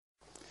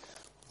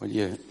Will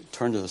you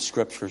turn to the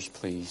scriptures,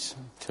 please,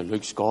 to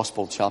Luke's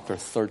Gospel, chapter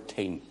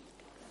 13.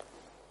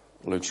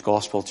 Luke's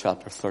Gospel,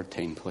 chapter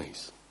 13,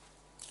 please.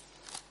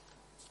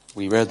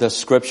 We read this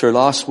scripture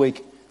last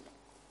week,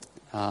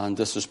 and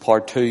this is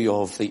part 2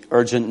 of the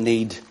urgent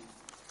need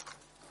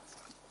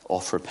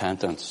of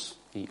repentance.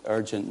 The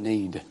urgent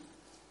need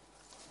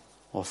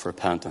of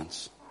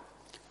repentance.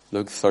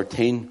 Luke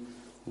 13,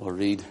 we'll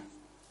read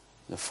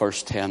the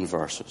first 10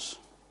 verses.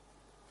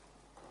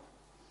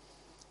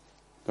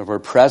 There were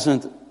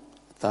present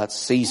that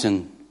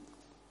season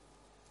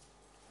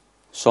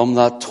some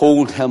that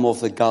told him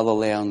of the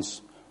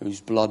Galileans whose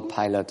blood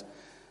Pilate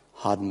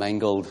had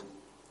mingled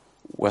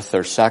with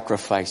their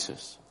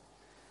sacrifices.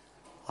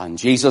 And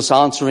Jesus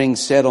answering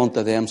said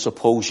unto them,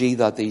 Suppose ye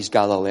that these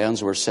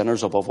Galileans were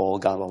sinners above all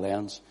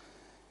Galileans,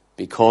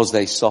 because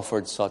they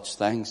suffered such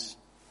things?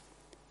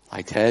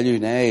 I tell you,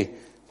 nay,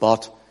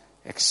 but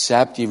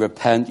except ye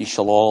repent, ye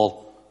shall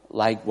all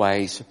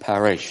likewise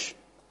perish.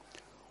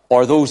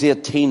 Or those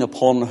 18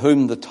 upon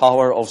whom the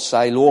tower of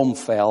Siloam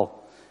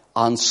fell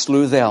and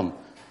slew them,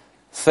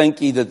 think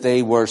ye that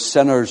they were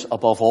sinners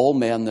above all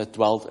men that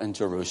dwelt in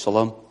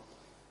Jerusalem?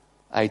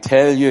 I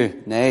tell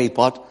you, nay,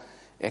 but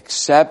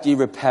except ye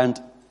repent,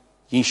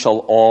 ye shall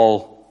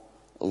all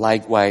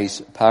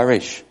likewise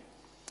perish.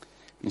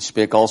 He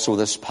spake also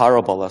this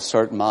parable. A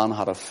certain man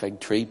had a fig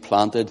tree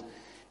planted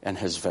in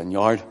his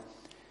vineyard,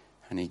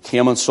 and he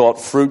came and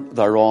sought fruit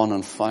thereon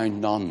and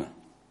found none.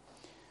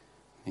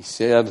 He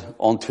said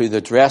unto the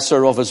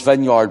dresser of his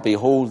vineyard,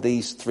 Behold,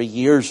 these 3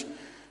 years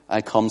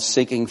I come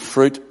seeking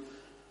fruit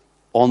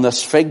on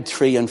this fig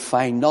tree and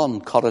find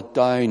none. Cut it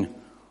down.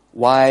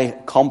 Why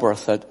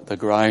cumbereth it the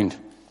ground?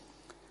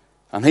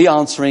 And he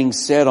answering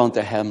said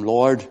unto him,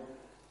 Lord,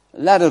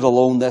 let it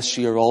alone this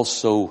year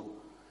also,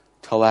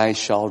 till I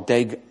shall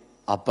dig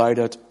about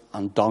it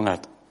and dung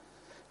it.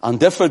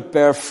 And if it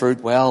bear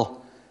fruit,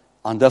 well,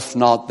 and if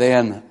not,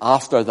 then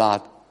after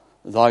that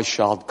thou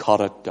shalt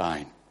cut it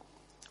down.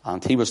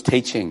 And he was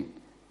teaching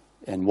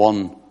in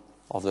one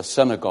of the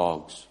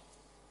synagogues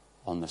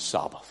on the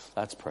Sabbath.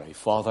 Let's pray.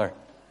 Father,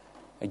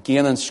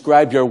 again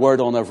inscribe your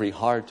word on every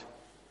heart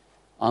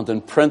and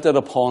imprint it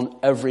upon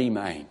every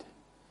mind.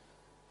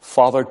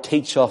 Father,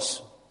 teach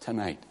us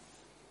tonight.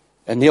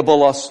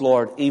 Enable us,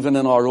 Lord, even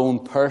in our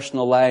own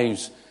personal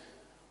lives,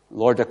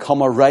 Lord, to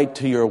come aright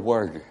to your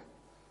word,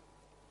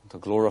 to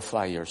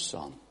glorify your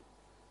Son.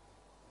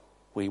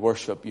 We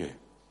worship you.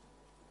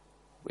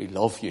 We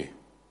love you.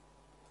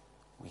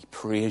 We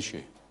praise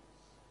you.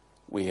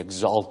 We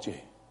exalt you.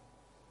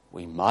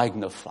 We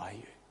magnify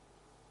you.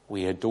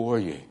 We adore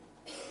you.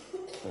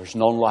 There's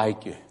none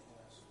like you.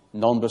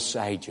 None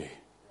beside you.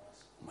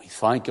 We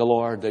thank you,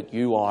 Lord, that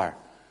you are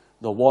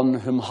the one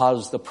whom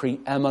has the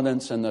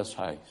preeminence in this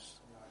house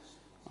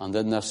and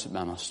in this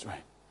ministry.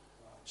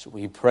 So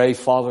we pray,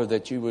 Father,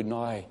 that you would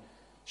now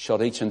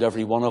shut each and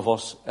every one of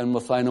us in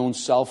with thine own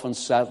self and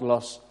settle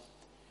us.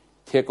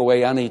 Take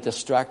away any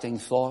distracting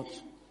thoughts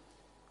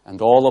and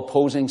all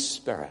opposing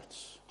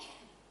spirits,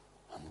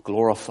 and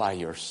glorify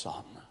your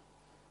Son,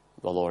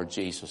 the Lord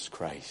Jesus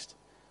Christ.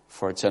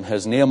 For it's in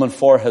his name and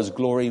for his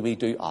glory we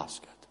do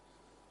ask it.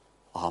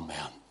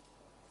 Amen.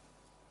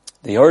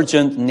 The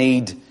urgent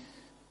need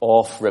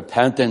of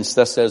repentance.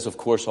 This is, of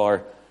course,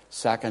 our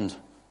second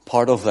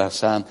part of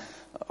this. And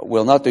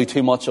we'll not do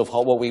too much of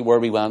where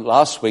we went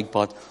last week,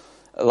 but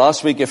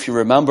last week, if you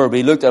remember,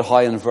 we looked at how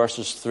in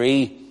verses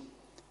 3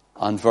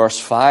 and verse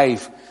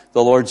 5,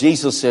 the Lord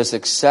Jesus says,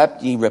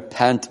 Except ye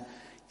repent,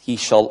 ye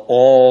shall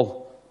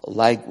all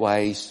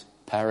likewise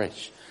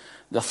perish.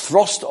 The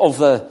thrust of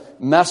the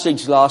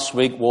message last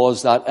week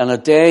was that in a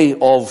day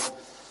of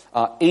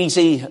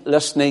easy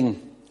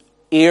listening,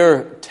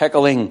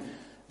 ear-tickling,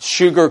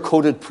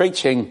 sugar-coated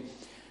preaching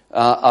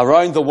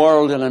around the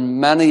world and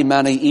in many,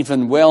 many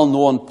even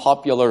well-known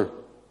popular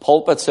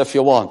pulpits, if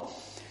you want,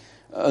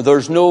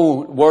 there's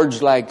no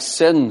words like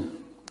sin,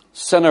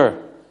 sinner,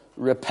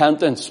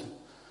 repentance.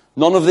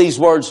 None of these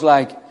words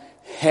like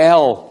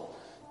hell.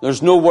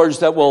 There's no words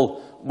that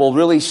will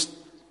really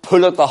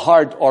pull at the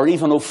heart or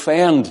even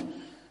offend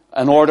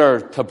in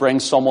order to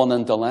bring someone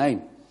into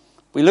line.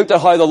 We looked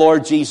at how the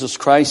Lord Jesus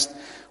Christ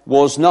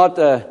was not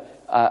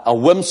a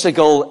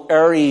whimsical,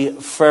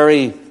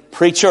 airy-fairy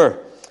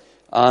preacher.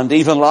 And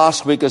even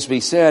last week, as we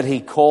said, he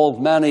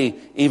called many,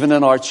 even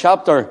in our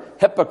chapter,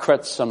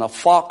 hypocrites and a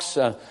fox,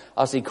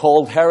 as he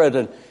called Herod.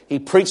 And he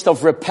preached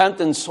of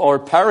repentance or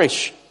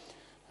perish.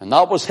 And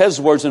that was his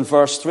words in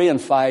verse 3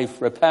 and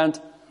 5,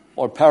 repent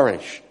or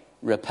perish.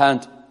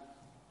 Repent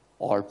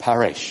or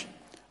perish.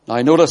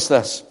 Now notice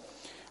this.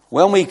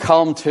 When we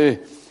come to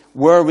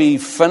where we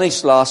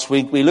finished last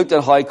week, we looked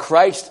at how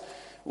Christ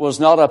was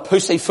not a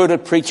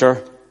pussy-footed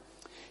preacher.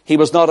 He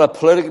was not a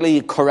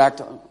politically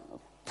correct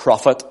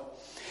prophet.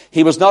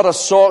 He was not a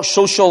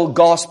social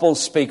gospel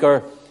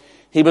speaker.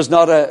 He was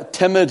not a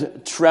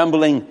timid,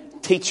 trembling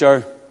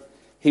teacher.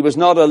 He was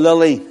not a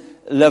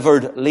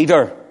lily-livered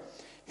leader.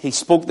 He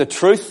spoke the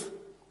truth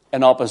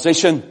in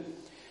opposition,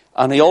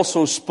 and he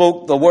also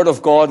spoke the word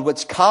of God,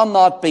 which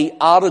cannot be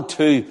added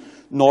to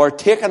nor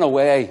taken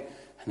away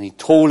And he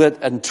told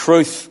it in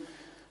truth,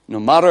 no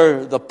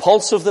matter the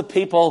pulse of the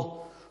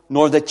people,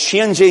 nor the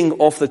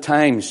changing of the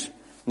times,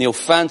 the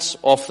offense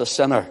of the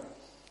sinner.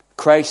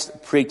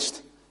 Christ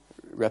preached,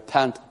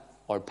 repent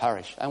or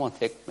perish. I want to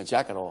take my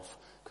jacket off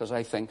because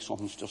I think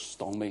something's just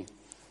stung me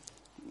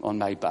on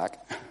my back.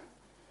 I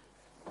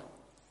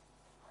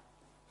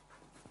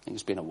think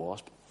it's been a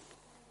wasp.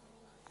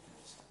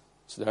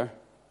 It's there.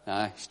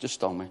 Aye, it's just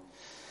stung me.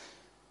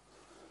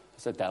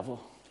 It's the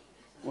devil.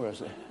 Where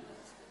is it?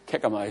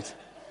 Kick him out.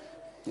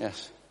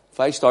 Yes. If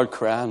I start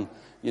crying,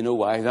 you know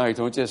why now,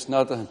 don't you? It's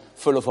not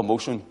full of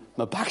emotion.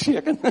 My back's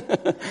shaking.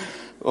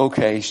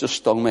 Okay, he's just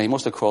stung me. He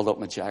must have crawled up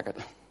my jacket.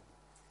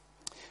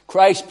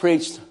 Christ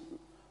preached,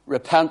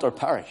 repent or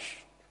perish.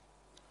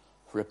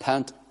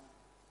 Repent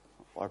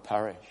or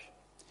perish.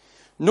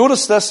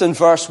 Notice this in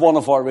verse 1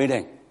 of our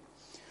reading.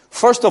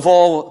 First of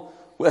all,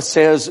 it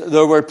says,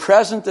 there were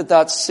present at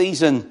that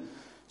season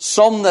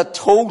some that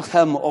told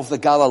him of the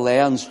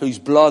Galileans whose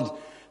blood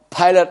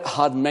Pilate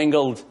had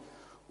mingled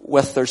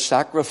with their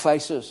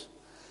sacrifices.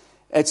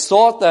 It's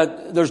thought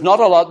that, there's not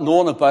a lot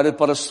known about it,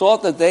 but it's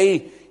thought that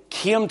they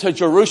came to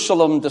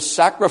Jerusalem to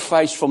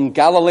sacrifice from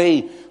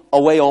Galilee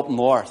away up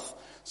north.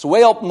 So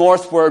way up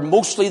north where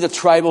mostly the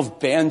tribe of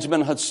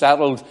Benjamin had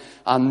settled,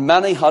 and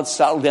many had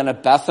settled in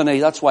at Bethany.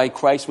 That's why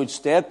Christ would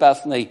stay at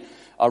Bethany,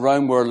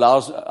 around where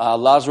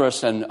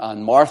Lazarus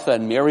and Martha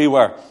and Mary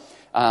were.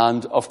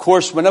 And of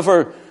course,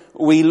 whenever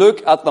we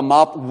look at the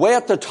map, way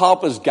at the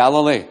top is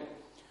Galilee.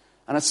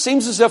 And it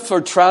seems as if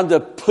they're trying to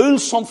pull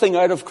something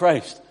out of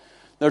Christ.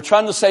 They're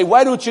trying to say,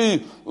 why don't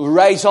you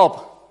rise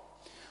up?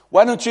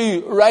 Why don't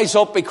you rise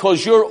up,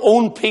 because your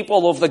own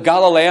people of the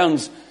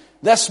Galileans,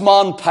 this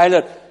man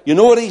Pilate, you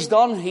know what he's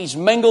done? He's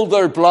mingled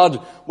their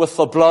blood with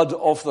the blood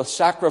of the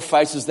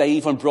sacrifices they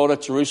even brought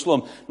at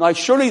Jerusalem. Now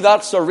surely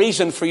that's a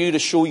reason for you to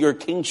show your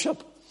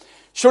kingship.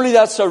 Surely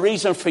that's a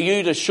reason for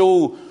you to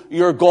show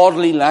your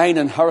godly line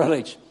and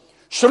heritage.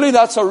 Surely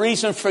that's a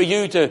reason for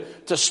you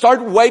to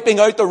start wiping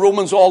out the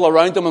Romans all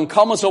around them and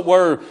come, as it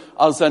were,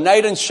 as the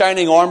knight in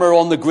shining armour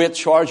on the great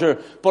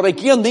charger. But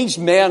again, these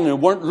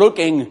men weren't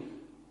looking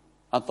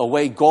at the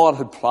way God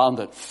had planned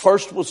it.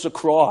 First was the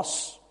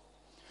cross.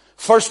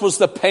 First was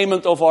the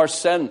payment of our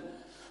sin.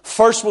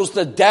 First was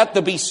the debt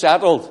to be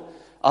settled.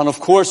 And of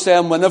course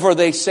then, whenever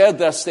they said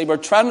this, they were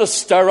trying to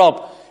stir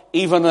up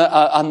even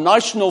a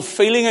national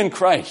feeling in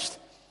Christ.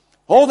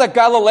 Oh, the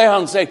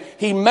Galileans,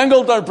 he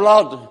mingled their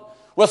blood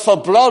with the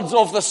blood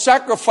of the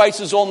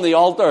sacrifices on the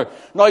altar.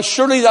 Now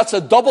surely that's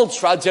a double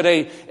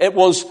tragedy. It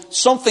was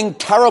something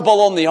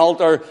terrible on the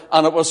altar,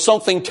 and it was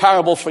something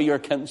terrible for your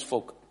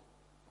kinsfolk.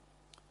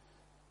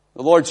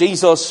 The Lord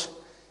Jesus,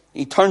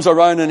 he turns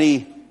around and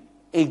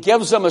he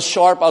gives them a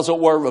sharp, as it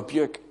were,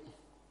 rebuke.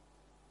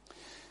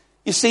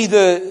 You see,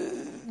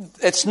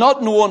 it's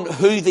not known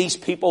who these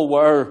people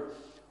were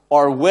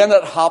or when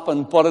it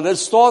happened, but it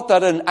is thought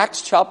that in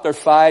Acts chapter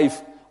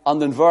 5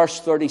 and in verse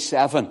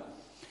 37,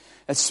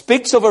 it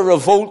speaks of a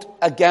revolt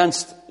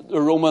against the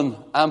Roman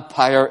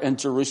Empire in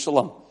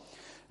Jerusalem,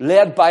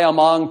 led by a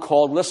man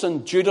called,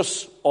 listen,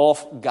 Judas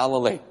of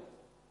Galilee.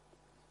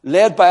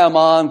 Led by a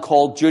man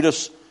called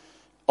Judas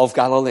of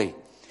Galilee.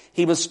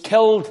 He was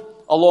killed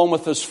along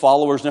with his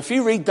followers. And if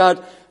you read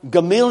that,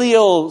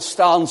 Gamaliel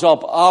stands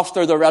up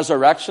after the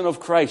resurrection of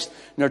Christ,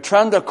 and they're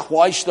trying to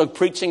quash the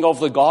preaching of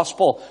the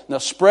gospel and the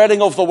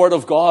spreading of the word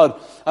of God.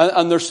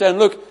 And they're saying,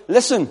 look,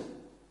 listen,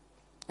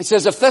 he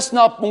says, if this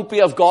won't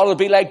be of God, it'll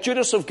be like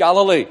Judas of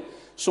Galilee.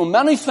 So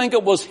many think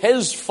it was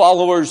his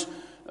followers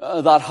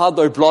that had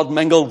their blood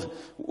mingled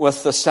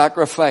with the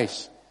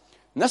sacrifice.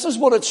 And this is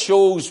what it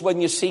shows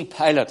when you see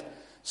Pilate.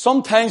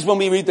 Sometimes when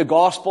we read the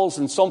Gospels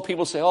and some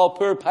people say, oh,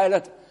 poor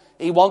Pilate,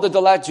 he wanted to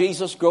let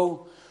Jesus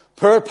go.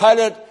 Poor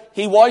Pilate,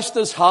 he washed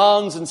his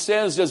hands and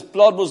says his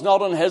blood was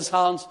not on his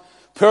hands.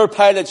 Poor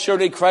Pilate,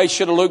 surely Christ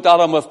should have looked at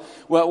him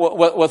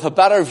with a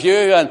better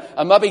view,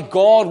 and maybe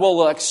God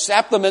will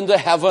accept him into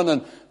heaven.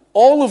 And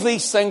all of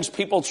these things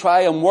people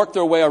try and work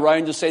their way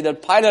around to say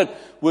that Pilate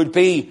would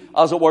be,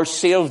 as it were,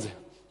 saved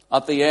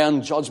at the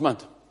end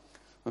judgment.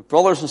 But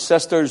brothers and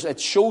sisters, it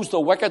shows the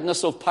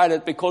wickedness of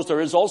Pilate, because there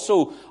is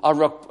also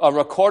a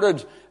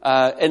recorded,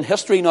 in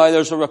history now,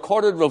 there's a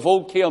recorded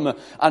revolt came,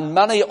 and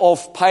many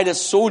of Pilate's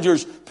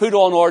soldiers put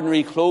on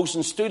ordinary clothes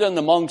and stood in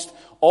amongst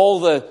all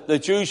the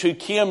Jews who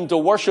came to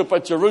worship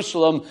at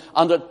Jerusalem,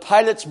 and at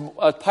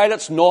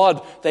Pilate's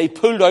nod, they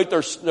pulled out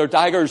their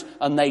daggers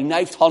and they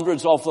knifed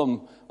hundreds of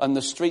them in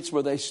the streets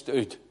where they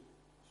stood.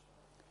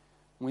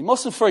 We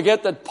mustn't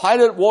forget that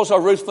Pilate was a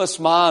ruthless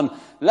man.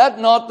 Let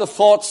not the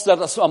thoughts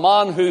that a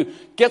man who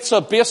gets a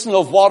basin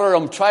of water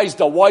and tries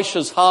to wash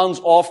his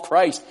hands off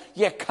Christ.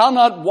 You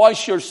cannot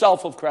wash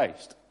yourself of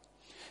Christ.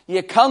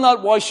 You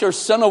cannot wash your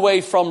sin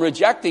away from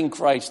rejecting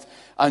Christ,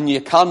 and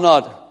you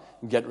cannot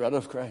get rid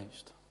of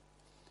Christ.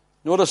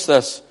 Notice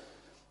this.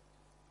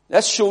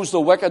 This shows the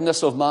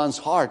wickedness of man's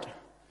heart.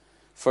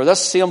 For this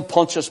same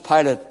Pontius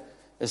Pilate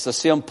is the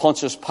same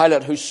Pontius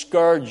Pilate who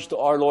scourged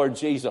our Lord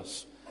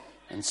Jesus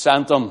and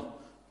sent him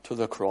to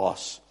the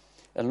cross.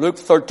 In Luke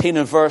 13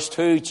 and verse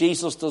 2,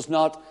 Jesus does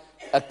not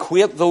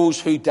equate those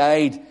who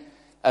died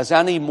as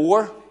any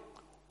more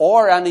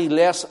or any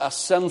less a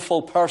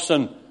sinful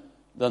person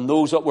than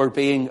those that were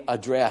being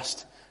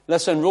addressed.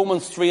 Listen,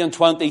 Romans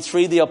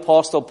 3:23, the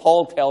Apostle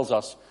Paul tells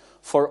us,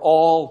 for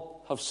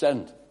all have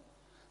sinned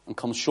and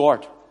come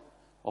short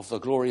of the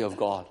glory of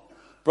God.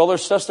 Brother,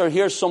 sister,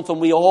 here's something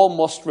we all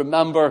must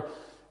remember.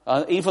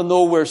 Even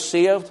though we're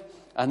saved,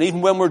 and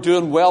even when we're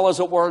doing well, as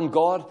it were, in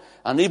God,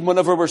 and even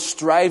whenever we're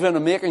striving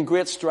and making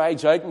great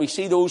strides out, and we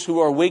see those who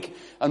are weak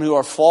and who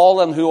are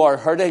fallen, who are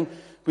hurting,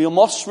 we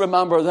must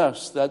remember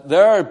this, that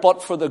there,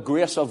 but for the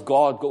grace of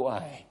God, go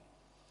I.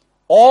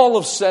 All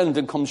have sinned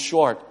and come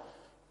short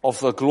of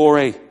the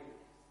glory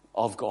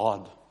of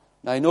God.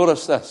 Now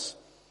notice this.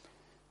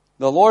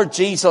 The Lord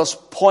Jesus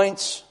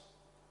points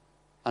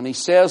and he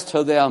says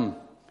to them,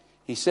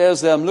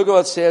 look at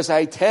what it says,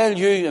 I tell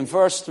you in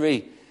verse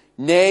 3,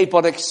 nay,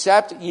 but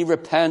except ye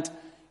repent,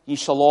 ye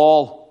shall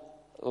all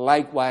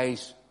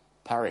likewise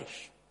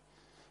perish.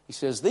 He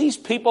says, these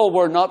people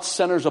were not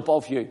sinners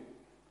above you.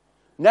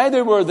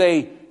 Neither were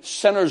they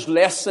sinners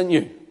less than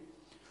you.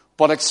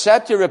 But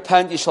except ye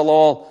repent, ye shall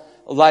all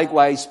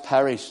likewise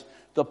perish.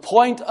 The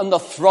point and the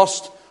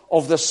thrust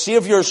of the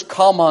Saviour's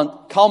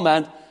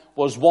comment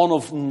was one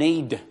of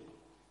need,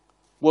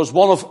 was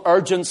one of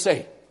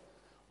urgency,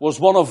 was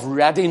one of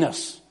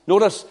readiness.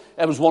 Notice,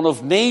 it was one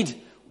of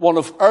need, one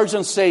of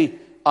urgency,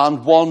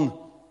 and one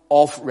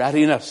of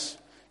readiness.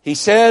 He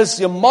says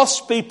you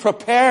must be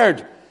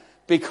prepared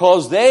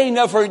because they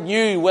never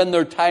knew when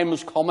their time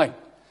was coming.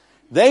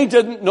 They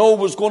didn't know it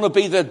was going to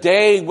be the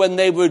day when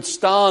they would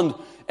stand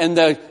in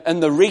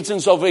the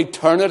regions of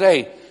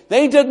eternity.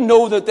 They didn't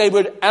know that they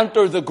would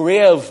enter the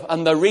grave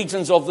and the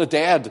regions of the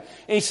dead.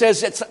 He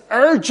says it's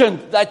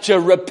urgent that you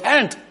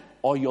repent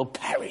or you'll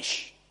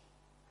perish.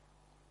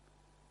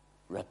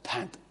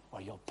 Repent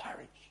or you'll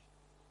perish.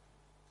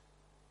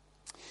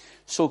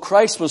 So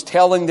Christ was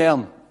telling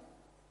them,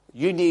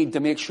 you need to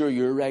make sure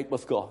you're right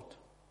with God.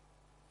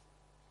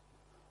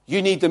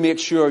 You need to make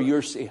sure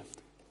you're saved.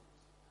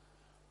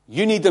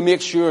 You need to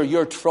make sure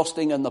you're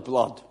trusting in the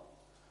blood.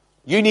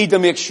 You need to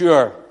make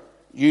sure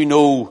you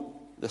know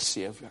the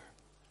Savior.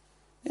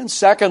 And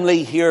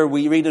secondly, here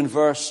we read in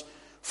verse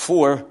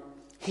 4,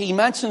 he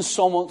mentions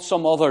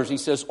some others. He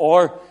says,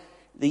 or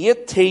the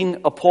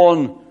 18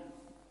 upon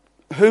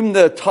whom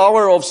the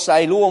tower of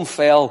Siloam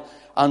fell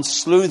and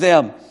slew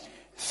them.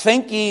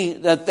 Think ye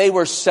that they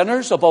were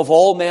sinners above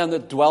all men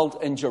that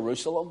dwelt in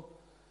Jerusalem?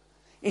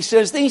 He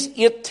says these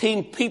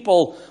 18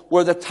 people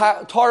where the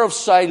Tower of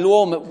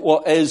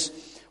Siloam is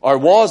where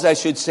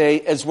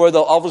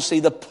obviously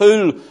the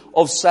pool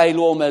of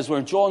Siloam is. Where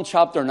in John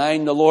chapter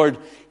 9 the Lord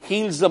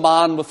heals the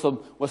man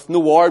with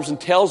no orbs and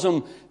tells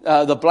him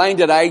the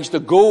blinded eyes to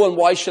go and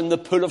wash in the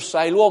pool of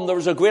Siloam. There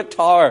was a great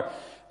tower.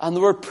 And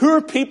there were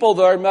poor people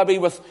there, maybe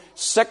with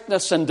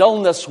sickness and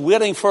illness,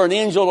 waiting for an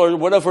angel or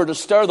whatever to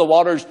stir the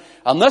waters.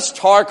 And this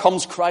tower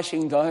comes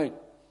crashing down.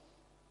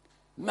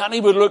 Many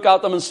would look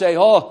at them and say,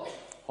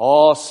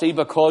 oh, see,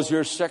 because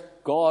you're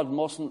sick, God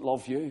mustn't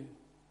love you.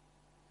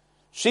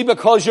 See,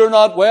 because you're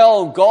not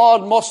well,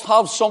 God must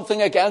have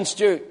something against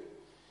you.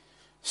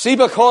 See,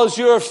 because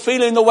you're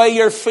feeling the way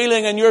you're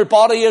feeling and your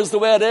body is the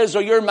way it is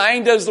or your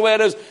mind is the way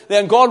it is,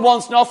 then God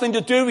wants nothing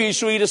to do with you,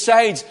 so he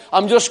decides,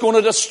 I'm just going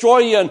to destroy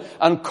you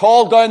and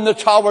call down the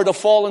tower to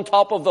fall on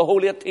top of the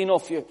whole 18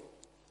 of you.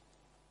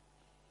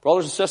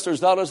 Brothers and sisters,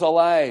 that is a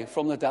lie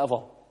from the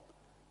devil.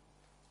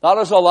 That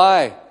is a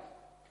lie.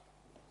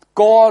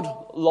 God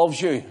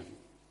loves you.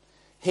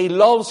 He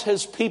loves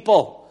his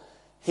people.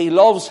 He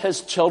loves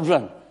his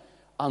children.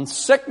 And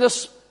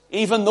sickness,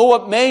 even though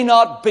it may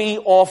not be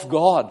of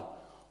God,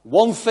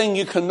 one thing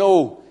you can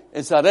know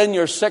is that in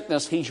your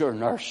sickness, he's your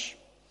nurse.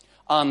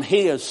 And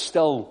he is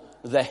still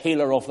the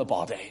healer of the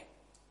body.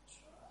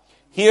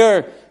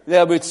 Here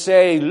they would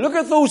say, look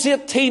at those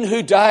 18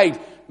 who died.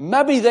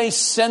 Maybe they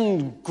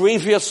sinned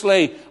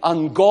grievously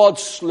and God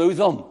slew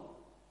them.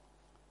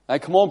 Now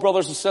come on,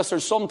 brothers and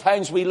sisters,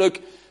 sometimes we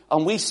look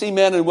and we see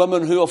men and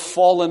women who have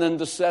fallen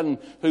into sin,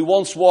 who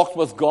once walked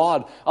with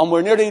God. And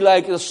we're nearly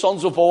like the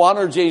sons of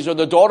Boanerges or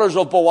the daughters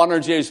of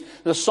Boanerges,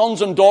 the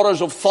sons and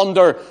daughters of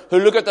thunder, who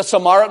look at the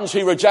Samaritans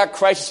who reject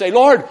Christ and say,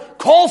 Lord,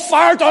 call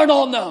fire down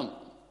on them.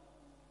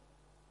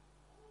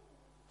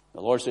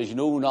 The Lord says, you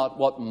know not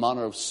what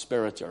manner of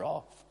spirit you're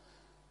of.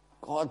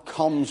 God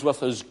comes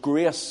with his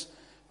grace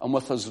and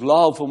with his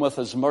love and with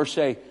his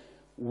mercy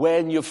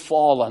when you've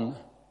fallen.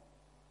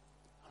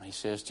 And he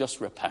says, just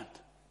repent.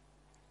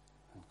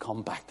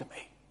 Come back to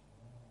me.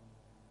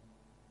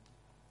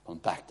 Come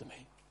back to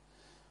me.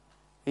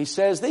 He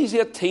says, these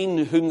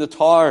 18 whom the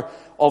tower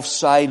of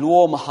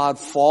Siloam had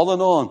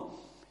fallen on.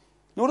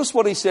 Notice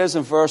what he says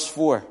in verse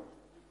 4.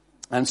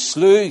 And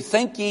slew,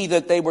 think ye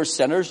that they were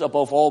sinners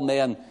above all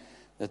men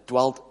that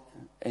dwelt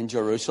in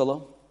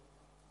Jerusalem?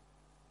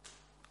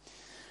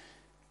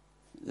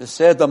 They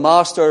said the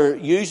master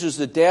uses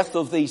the death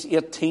of these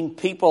 18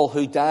 people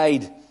who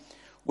died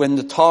when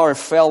the tower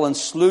fell and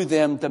slew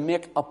them to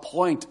make a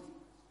point.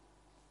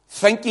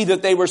 Think ye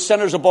that they were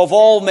sinners above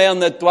all men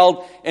that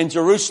dwelt in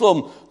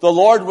Jerusalem? The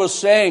Lord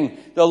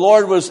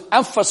was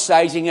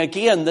emphasizing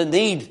again the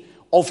need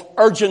of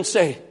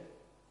urgency.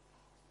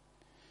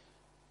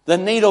 The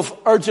need of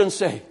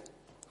urgency.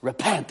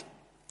 Repent,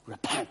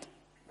 repent,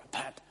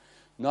 repent.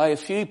 Now,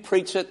 if you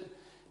preach it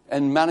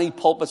in many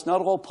pulpits,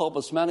 not all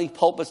pulpits, many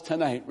pulpits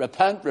tonight,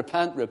 repent,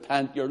 repent,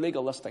 repent, you're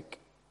legalistic.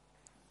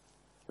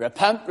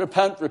 Repent,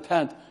 repent,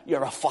 repent,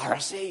 you're a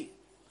Pharisee.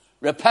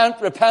 Repent,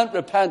 repent,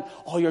 repent,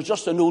 oh, you're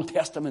just an Old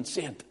Testament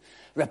saint.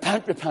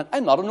 Repent, repent.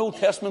 I'm not an Old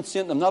Testament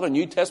saint. I'm not a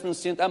New Testament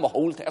saint. I'm a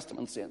Old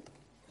Testament saint.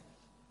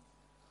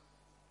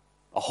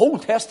 A whole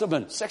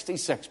Testament,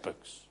 66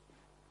 books.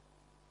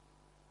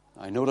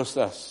 Now, notice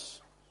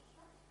this.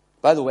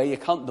 By the way, you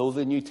can't know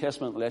the New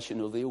Testament unless you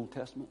know the Old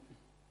Testament.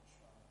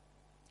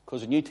 Because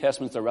the New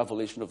Testament is the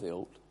revelation of the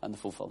Old and the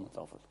fulfillment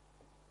of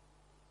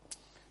it.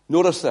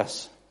 Notice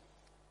this.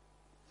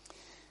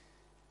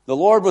 The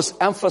Lord was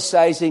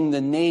emphasizing the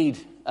need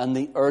and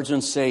the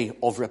urgency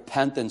of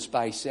repentance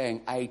by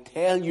saying, I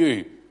tell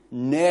you,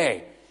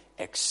 nay,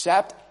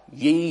 except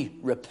ye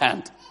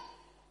repent,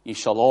 ye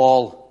shall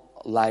all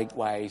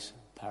likewise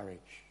perish.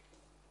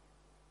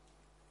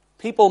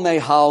 People may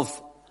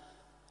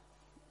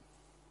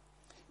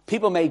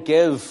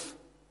give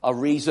a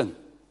reason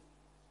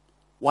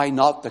why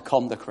not to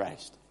come to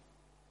Christ.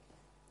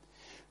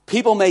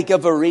 People may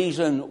give a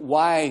reason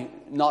why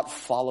not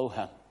follow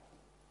Him.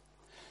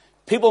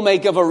 People may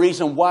give a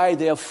reason why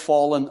they have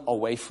fallen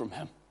away from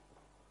Him.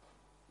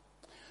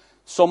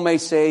 Some may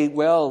say,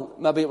 well,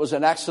 maybe it was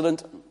an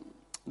accident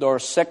or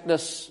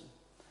sickness,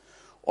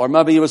 or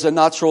maybe it was a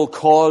natural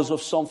cause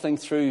of something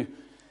through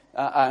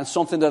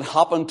something that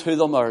happened to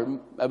them, or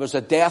it was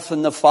a death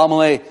in the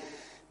family.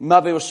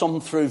 Maybe it was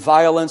something through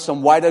violence,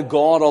 and why did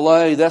God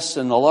allow this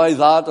and allow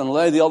that and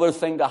allow the other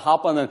thing to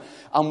happen?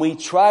 And we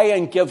try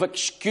and give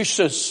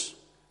excuses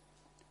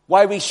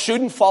why we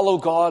shouldn't follow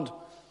God,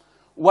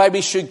 why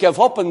we should give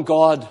up on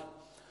God,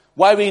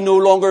 why we no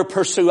longer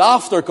pursue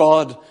after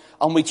God,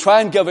 and we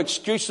try and give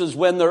excuses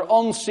when they're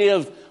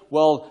unsaved.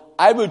 Well,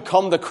 I would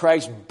come to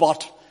Christ,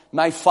 but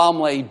my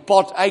family,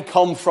 but I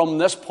come from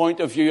this point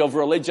of view of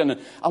religion.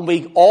 And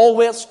we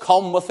always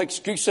come with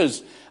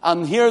excuses.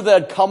 And here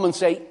they'd come and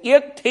say,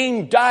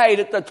 18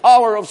 died at the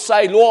Tower of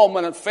Siloam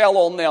when it fell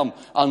on them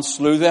and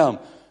slew them.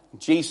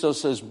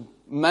 Jesus is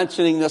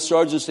mentioning this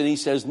urgency, and He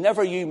says,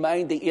 never you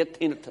mind the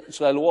 18 at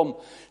Siloam.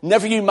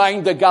 Never you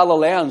mind the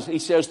Galileans. He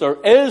says, there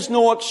is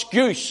no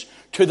excuse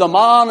to the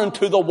man and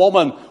to the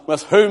woman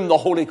with whom the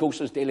Holy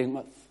Ghost is dealing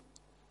with.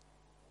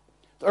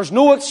 There's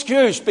no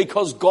excuse,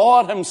 because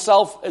God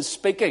Himself is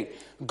speaking.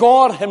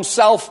 God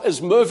Himself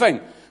is moving.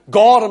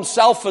 God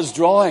Himself is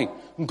drawing.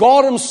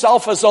 God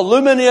Himself is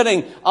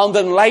illuminating and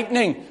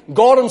enlightening.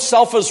 God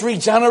Himself is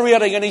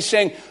regenerating, and He's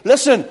saying,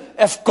 listen,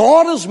 if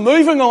God is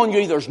moving on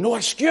you, there's no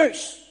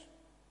excuse.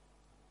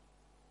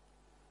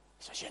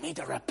 He says, you need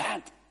to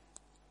repent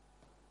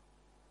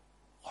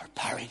or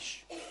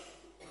perish.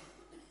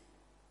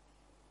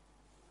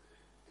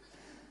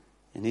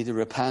 You need to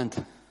repent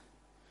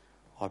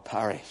or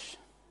perish.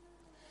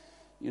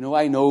 You know,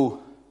 I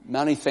know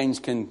many things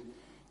can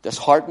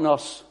dishearten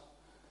us,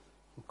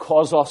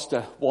 cause us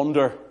to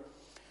wonder,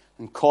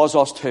 and cause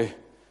us to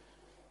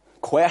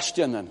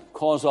question, and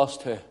cause us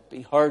to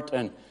be hurt.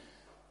 And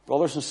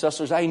brothers and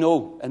sisters, I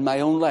know in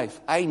my own life,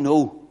 I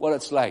know what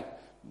it's like.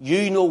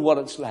 You know what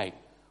it's like.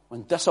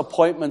 When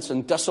disappointments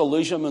and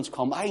disillusionments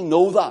come, I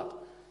know that.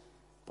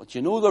 But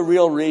you know the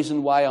real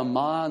reason why a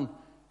man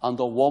and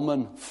a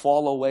woman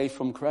fall away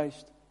from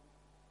Christ?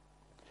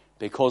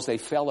 Because they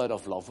fell out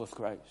of love with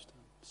Christ.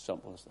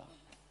 Simple as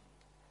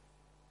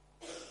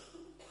that.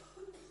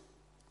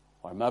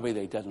 Or maybe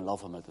they didn't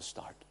love Him at the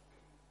start.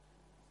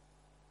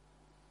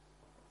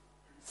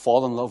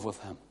 Fall in love with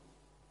Him.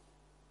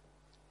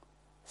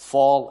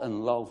 Fall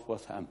in love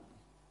with Him.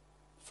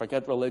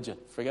 Forget religion.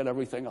 Forget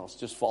everything else.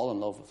 Just fall in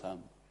love with Him.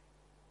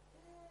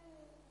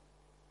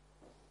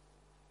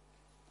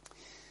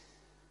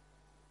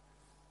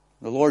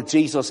 The Lord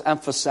Jesus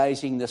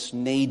emphasizing this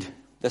need,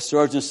 this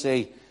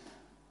urgency.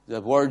 The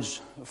words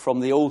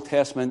from the Old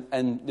Testament,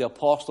 and the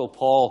Apostle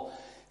Paul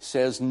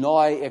says,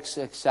 now is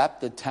the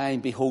accepted time.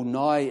 Behold,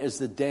 now is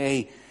the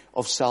day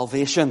of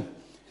salvation.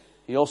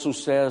 He also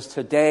says,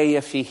 today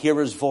if ye hear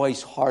His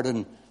voice,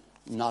 harden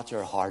not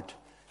your heart.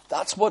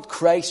 That's what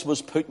Christ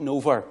was putting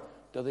over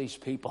to these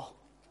people.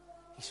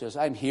 He says,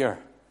 I'm here.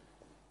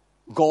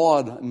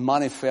 God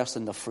manifest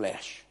in the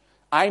flesh.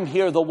 I'm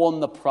here, the one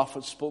the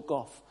prophet spoke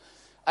of.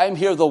 I'm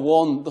here, the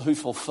one who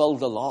fulfilled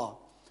the law.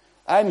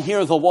 I'm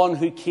here, the one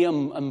who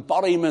came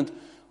embodiment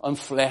and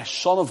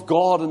flesh, Son of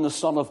God and the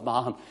Son of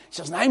Man. He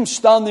says, and I'm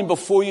standing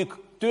before you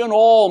doing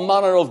all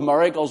manner of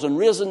miracles and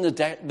raising the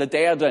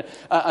dead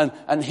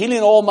and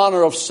healing all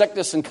manner of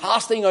sickness and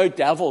casting out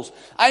devils.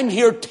 I'm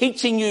here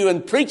teaching you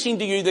and preaching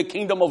to you the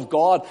kingdom of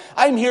God.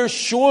 I'm here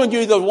showing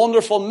you the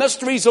wonderful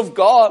mysteries of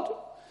God,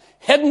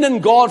 hidden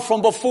in God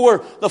from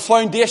before the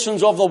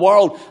foundations of the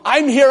world.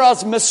 I'm here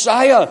as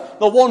Messiah,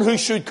 the one who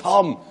should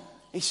come.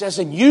 He says,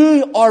 and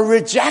you are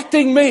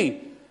rejecting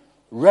me.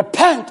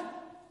 Repent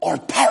or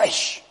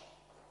perish.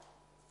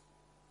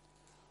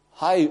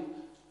 How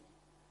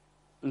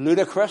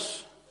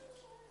ludicrous,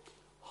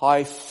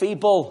 how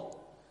feeble,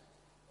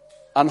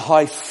 and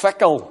how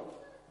fickle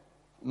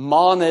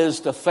man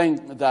is to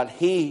think that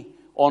he,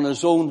 on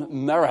his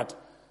own merit,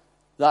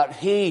 that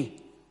he,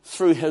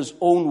 through his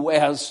own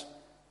ways,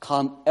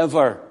 can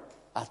ever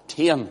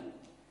attain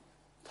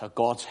to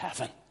God's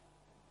heaven.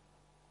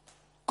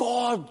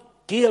 God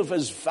gave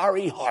his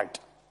very heart.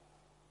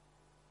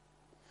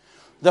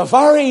 The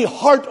very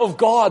heart of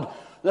God,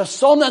 the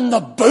Son in the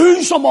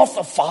bosom of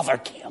the Father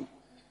came.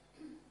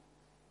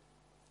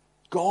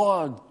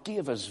 God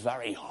gave his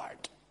very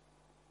heart.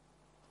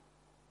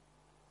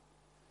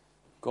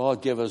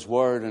 God gave his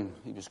word and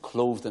he was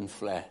clothed in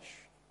flesh.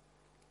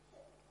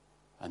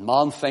 And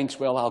man thinks,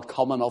 well, I'll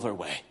come another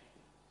way.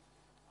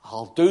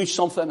 I'll do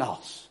something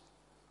else.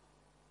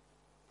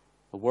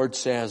 The word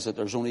says that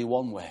there's only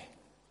one way,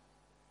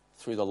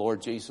 through the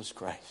Lord Jesus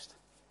Christ.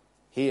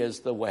 He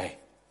is the way,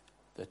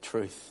 the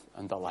truth,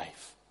 and the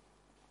life.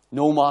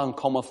 No man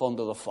cometh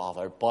unto the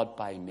Father but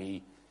by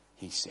me,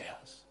 he says.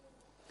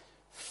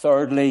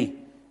 Thirdly,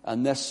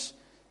 and this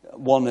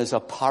one is a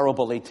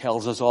parable he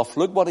tells us of.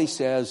 Look what he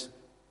says.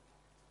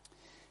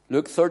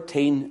 Luke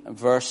 13,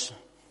 verse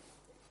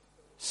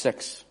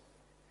 6.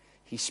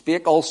 He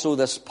spake also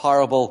this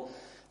parable.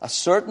 A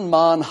certain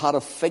man had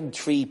a fig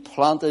tree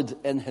planted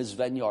in his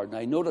vineyard. Now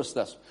notice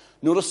this.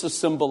 Notice the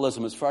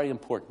symbolism. It's very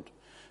important.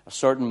 A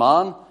certain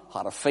man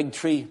had a fig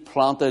tree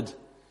planted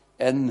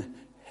in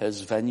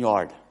his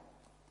vineyard.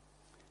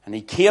 And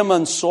he came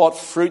and sought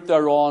fruit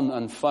thereon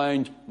and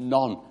found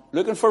none.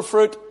 Looking for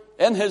fruit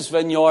in his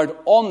vineyard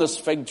on this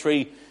fig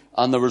tree,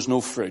 and there was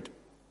no fruit.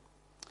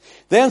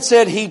 Then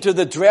said he to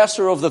the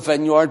dresser of the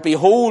vineyard,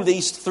 behold,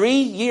 these 3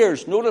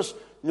 years, notice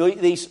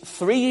these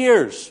 3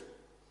 years,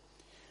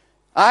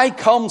 I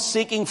come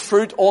seeking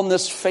fruit on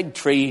this fig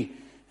tree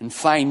and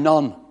find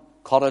none.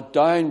 Cut it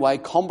down, why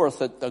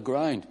cumbereth it the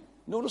ground?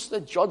 Notice the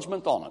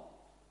judgment on it.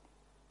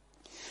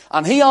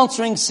 And he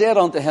answering said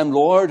unto him,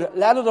 Lord,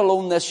 let it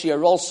alone this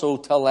year also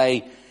till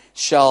I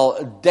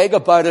shall dig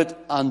about it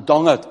and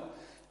dung it.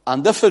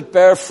 And if it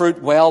bear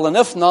fruit, well, and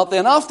if not,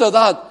 then after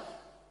that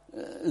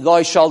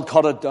thou shalt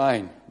cut it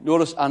down.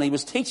 Notice, and he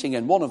was teaching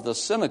in one of the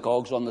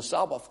synagogues on the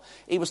Sabbath.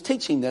 He was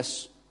teaching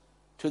this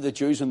to the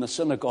Jews in the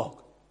synagogue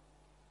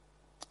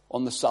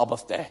on the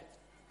Sabbath day.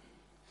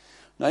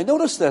 Now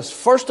notice this.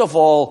 First of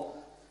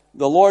all,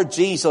 the Lord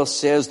Jesus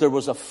says there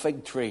was a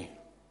fig tree.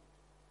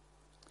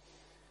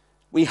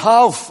 We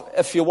have,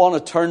 if you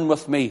want to turn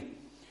with me,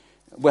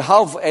 we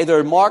have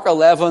either Mark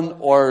 11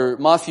 or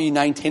Matthew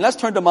 19. Let's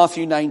turn to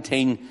Matthew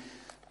 19.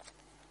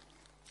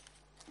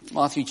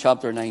 Matthew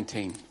chapter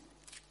 19.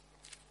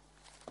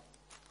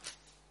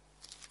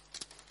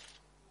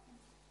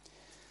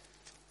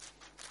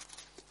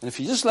 And if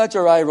you just let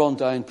your eye run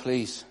down,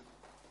 please,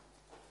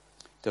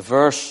 to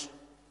verse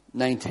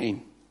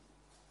 19.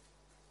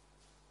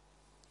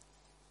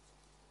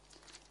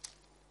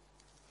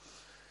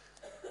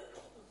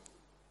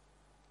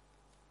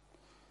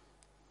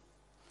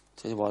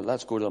 Tell you what,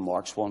 let's go to the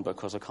Mark's one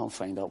because I can't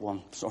find that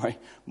one. Sorry.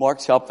 Mark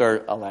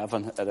chapter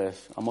 11 it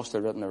is. I must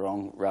have written the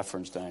wrong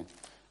reference down.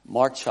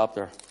 Mark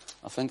chapter,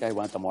 I think I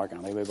went to Mark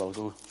anyway, but I'll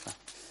go.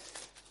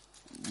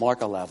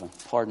 Mark 11,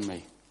 pardon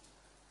me.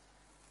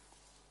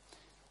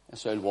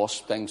 This old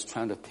wasp thing's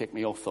trying to take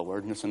me off the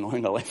word and it's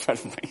annoying the life out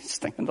of me. It's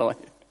stinking the life.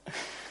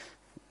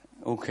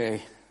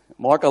 Okay.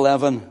 Mark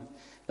 11,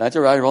 let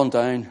your eye run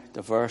down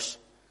to verse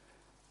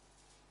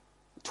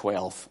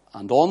 12.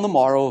 And on the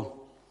morrow,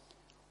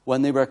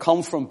 when they were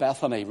come from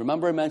Bethany.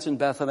 Remember I mentioned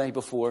Bethany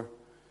before?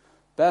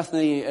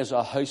 Bethany is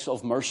a house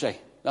of mercy.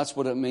 That's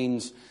what it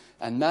means.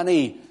 And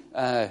many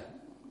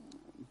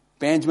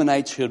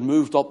Benjaminites who had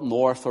moved up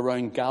north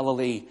around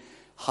Galilee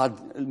had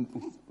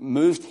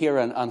moved here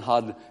and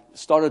had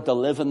started to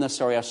live in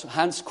this area.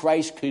 Hence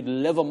Christ could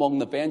live among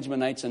the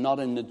Benjaminites and not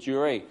in the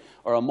Jewry,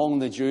 or among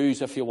the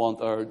Jews if you want,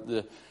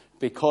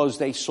 because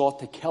they sought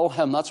to kill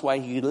him. That's why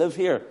he lived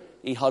here.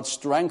 He had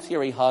strength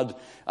here. He had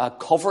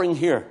covering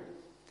here,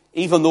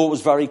 even though it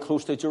was very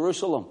close to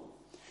Jerusalem.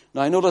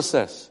 Now notice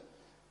this.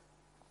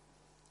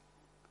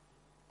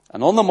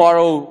 And on the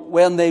morrow,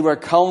 when they were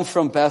come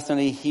from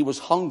Bethany, he was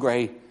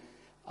hungry,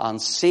 and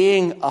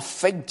seeing a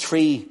fig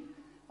tree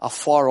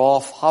afar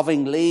off,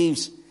 having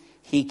leaves,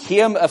 he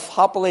came, if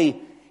happily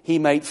he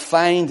might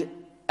find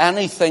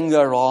anything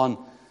thereon.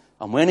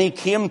 And when he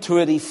came to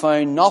it, he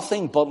found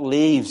nothing but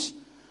leaves,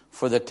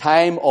 for the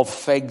time of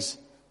figs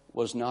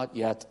was not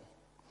yet.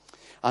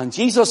 And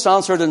Jesus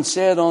answered and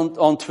said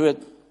unto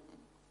it,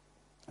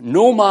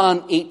 no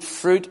man eat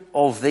fruit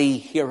of thee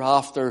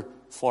hereafter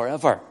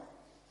forever.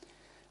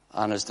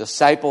 And his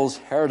disciples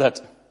heard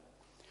it.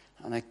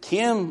 And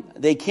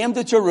they came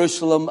to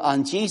Jerusalem,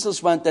 and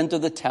Jesus went into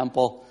the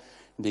temple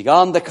and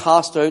began to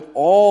cast out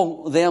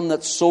all them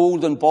that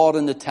sold and bought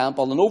in the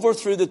temple, and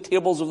overthrew the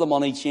tables of the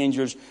money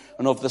changers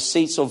and of the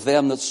seats of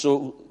them that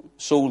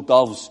sold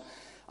doves,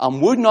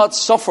 and would not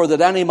suffer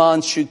that any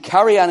man should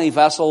carry any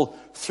vessel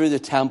through the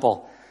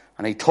temple.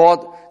 And he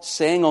taught,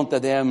 saying unto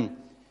them,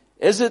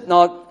 Is it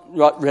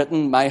not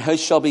written, my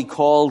house shall be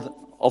called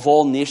of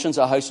all nations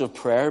a house of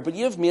prayer, but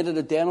you have made it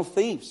a den of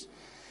thieves?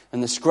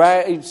 And the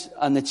scribes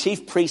and the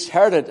chief priests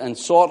heard it and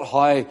sought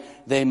how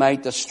they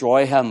might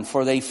destroy him,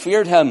 for they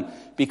feared him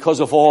because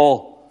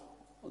all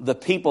the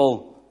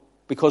people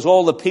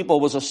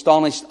was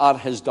astonished at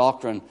his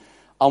doctrine.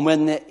 And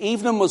when the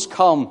evening was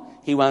come,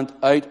 he went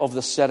out of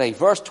the city.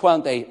 Verse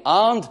 20,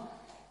 and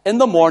in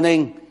the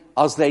morning,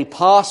 as they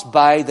passed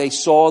by, they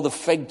saw the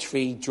fig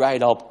tree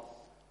dried up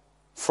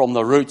from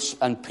the roots.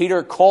 And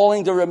Peter,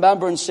 calling to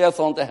remembrance, saith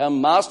unto him,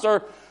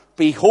 Master,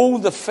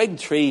 behold, the fig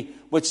tree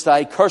which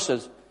thou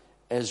cursest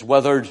is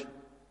withered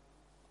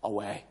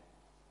away.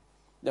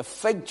 The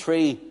fig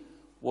tree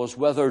was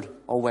withered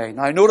away.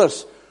 Now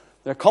notice,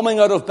 they're coming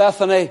out of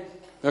Bethany.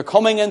 They're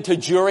coming into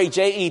Jewry,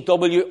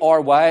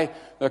 Jewry.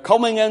 They're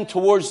coming in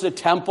towards the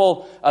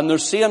temple, and they're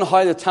seeing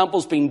how the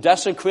temple's been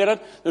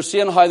desecrated. They're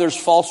seeing how there's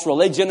false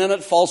religion in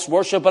it, false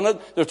worship in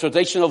it, the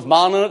tradition of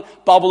man in it.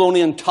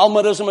 Babylonian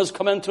Talmudism has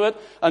come into it.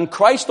 And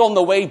Christ on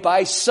the way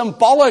by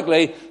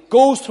symbolically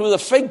goes to the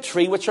fig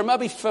tree, which are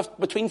maybe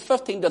between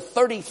 15 to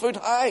 30 foot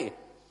high.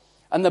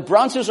 And the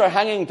branches are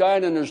hanging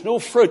down and there's no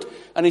fruit.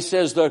 And he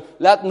says,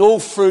 let no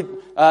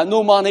fruit,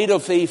 no man eat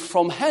of thee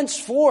from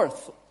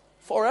henceforth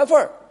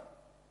forever.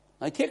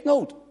 Now take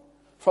note.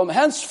 From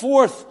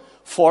henceforth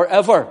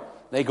forever.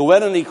 They go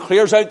in and he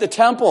clears out the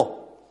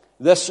temple.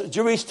 This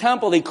Jewish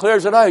temple, he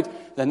clears it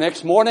out. The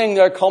next morning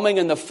they're coming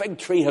and the fig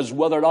tree has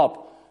withered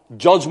up.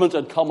 Judgment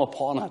had come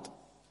upon it.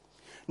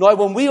 Now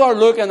when we are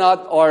looking at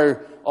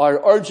our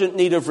urgent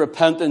need of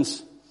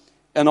repentance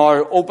in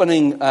our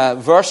opening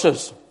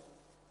verses,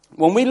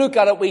 when we look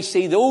at it, we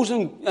see those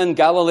in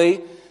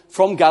Galilee,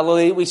 from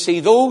Galilee. We see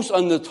those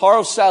on the Tower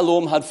of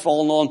Siloam had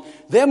fallen on.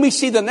 Then we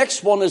see the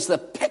next one is the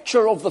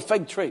picture of the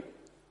fig tree.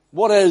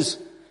 What is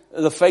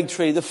the fig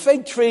tree? The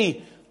fig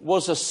tree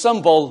was a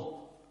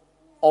symbol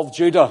of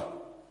Judah,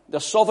 the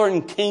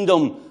southern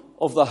kingdom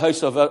of the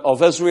house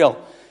of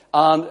Israel.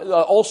 And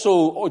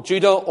also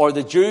Judah, or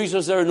the Jews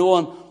as they're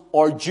known,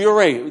 or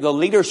Jewry, the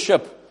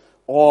leadership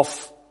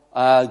of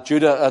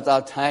Judah at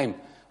that time.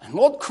 And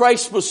what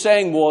Christ was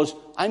saying was,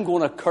 I'm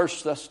going to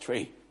curse this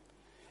tree.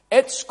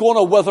 It's going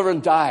to wither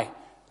and die.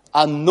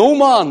 And no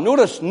man,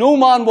 notice, no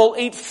man will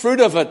eat fruit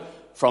of it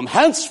from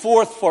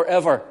henceforth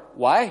forever.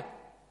 Why?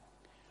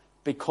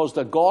 Because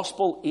the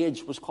gospel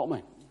age was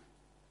coming.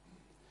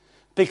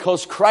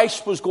 Because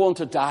Christ was going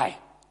to die.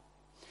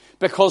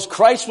 Because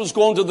Christ was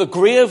going to the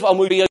grave and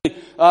would be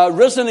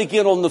risen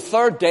again on the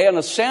third day and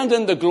ascend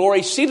into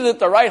glory, seated at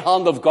the right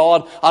hand of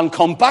God, and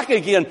come back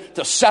again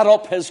to set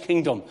up his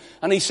kingdom.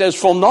 And he says,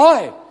 from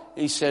now,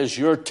 he says,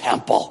 your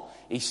temple.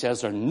 He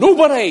says,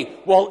 nobody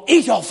will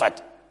eat of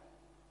it.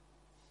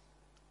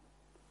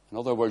 In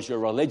other words, your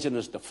religion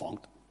is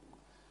defunct.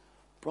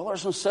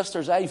 Brothers and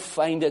sisters, I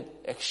find it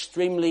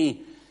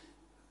extremely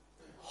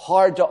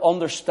hard to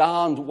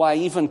understand why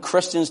even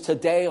Christians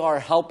today are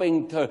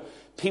helping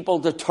people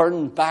to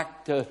turn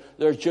back to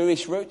their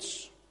Jewish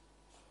roots.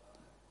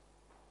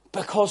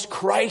 Because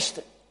Christ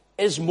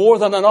is more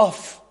than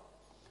enough.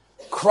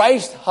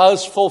 Christ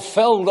has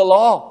fulfilled the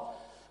law.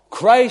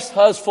 Christ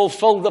has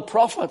fulfilled the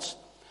prophets.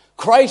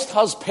 Christ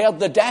has paid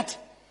the debt.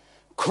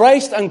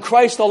 Christ and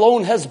Christ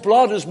alone, his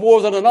blood is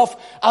more than enough.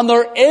 And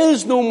there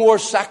is no more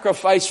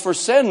sacrifice for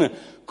sin.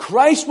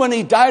 Christ, when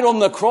he died on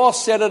the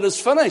cross, said it is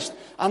finished.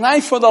 And I,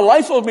 for the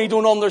life of me,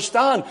 don't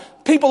understand.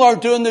 People are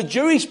doing the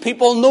Jewish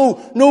people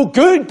no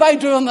good by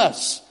doing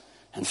this.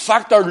 In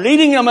fact, they're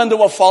leading them into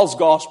a false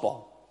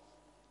gospel.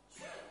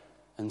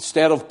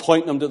 Instead of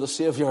pointing them to the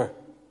Savior.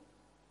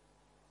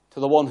 To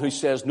the one who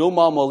says, no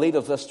man will eat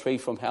of this tree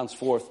from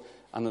henceforth,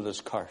 and it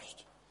is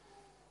cursed.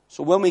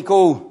 So when we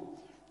go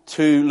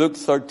to Luke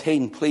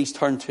 13, please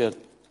turn to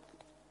it.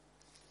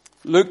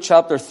 Luke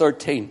chapter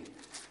 13.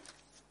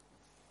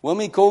 When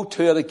we go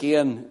to it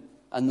again,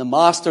 and the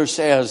Master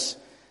says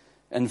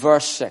in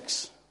verse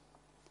 6,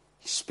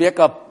 he spake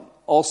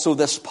up also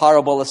this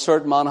parable. A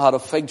certain man had a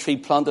fig tree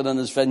planted in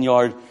his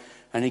vineyard,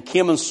 and he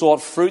came and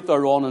sought fruit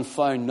thereon and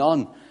found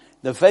none.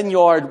 The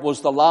vineyard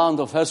was the land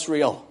of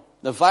Israel.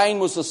 The vine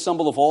was the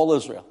symbol of all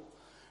Israel.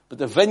 But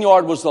the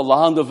vineyard was the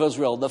land of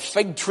Israel. The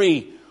fig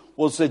tree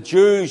was the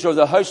Jews or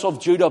the house of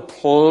Judah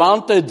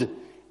planted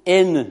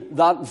in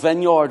that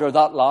vineyard or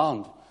that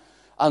land.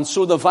 And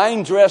so the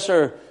vine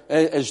dresser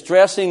is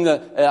dressing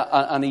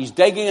and he's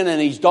digging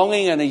and he's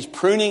dunging and he's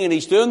pruning and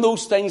he's doing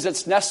those things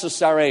that's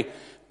necessary.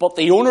 But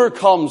the owner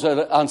comes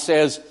and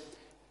says,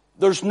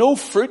 there's no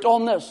fruit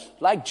on this.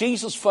 Like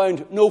Jesus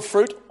found no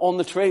fruit on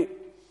the tree.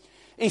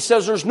 He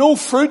says, there's no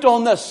fruit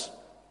on this.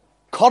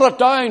 Cut it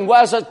down.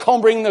 Why is it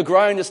cumbering the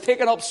ground? It's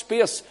taking up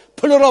space.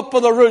 Pull it up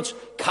by the roots.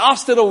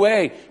 Cast it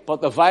away.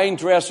 But the vine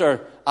dresser,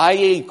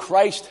 i.e.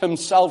 Christ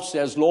himself,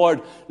 says,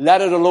 Lord,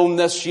 let it alone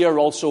this year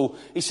also.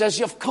 He says,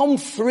 you've come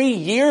 3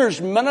 years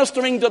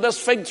ministering to this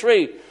fig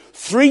tree.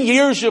 3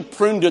 years you've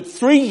pruned it.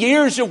 3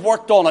 years you've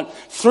worked on it.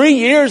 3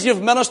 years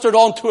you've ministered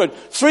onto it.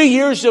 3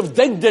 years you've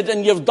digged it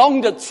and you've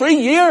dunged it. 3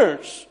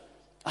 years.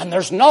 And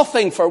there's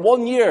nothing for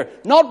 1 year.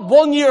 Not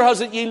 1 year has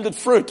it yielded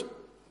fruit.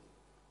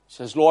 He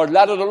says, Lord,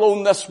 let it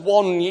alone this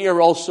 1 year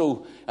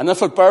also. And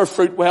if it bear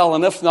fruit, well,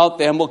 and if not,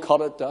 then we'll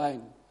cut it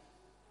down.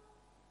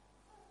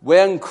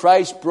 When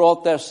Christ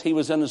brought this, he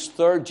was in his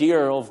 3rd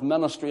year of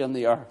ministry on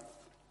the earth.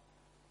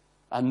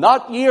 And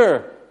that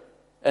year,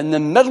 in the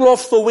middle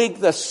of the week,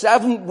 the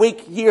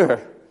 7th-week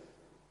year,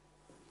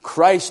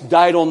 Christ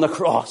died on the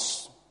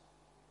cross.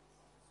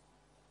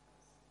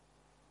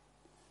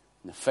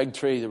 In the fig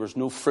tree, there was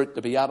no fruit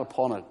to be had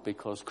upon it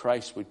because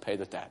Christ would pay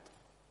the debt.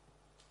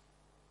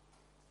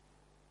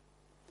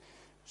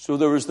 So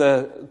there was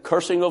the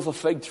cursing of the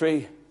fig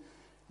tree,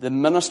 the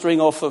ministering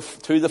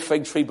to the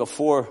fig tree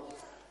before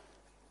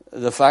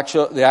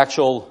the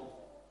actual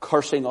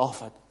cursing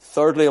of it.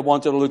 Thirdly, I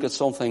want you to look at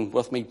something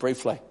with me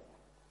briefly.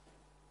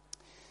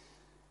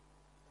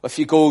 If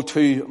you go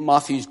to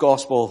Matthew's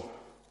Gospel,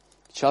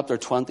 chapter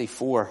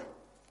 24.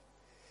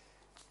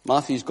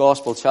 Matthew's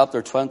Gospel,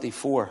 chapter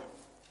 24.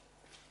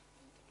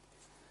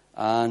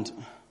 And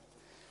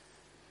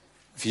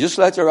if you just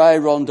let your eye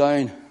run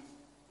down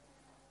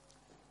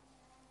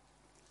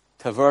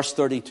to verse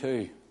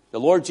 32. The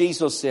Lord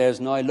Jesus says,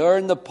 Now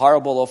learn the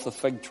parable of the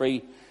fig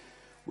tree.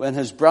 When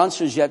his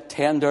branch is yet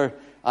tender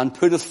and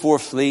putteth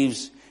forth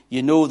leaves,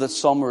 you know that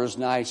summer is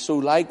nigh. So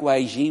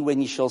likewise ye,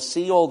 when ye shall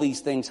see all these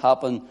things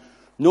happen,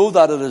 know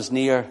that it is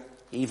near,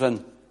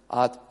 even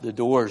at the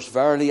doors.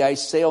 Verily I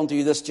say unto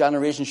you, this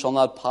generation shall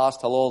not pass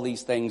till all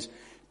these things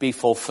be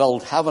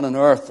fulfilled. Heaven and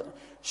earth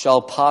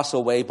shall pass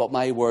away, but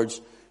my words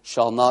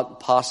shall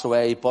not pass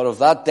away. But of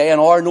that day and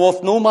hour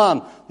knoweth no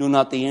man, no,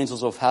 not the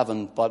angels of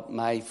heaven, but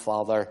my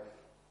Father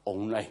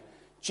only.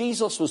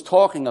 Jesus was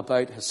talking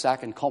about his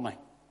second coming.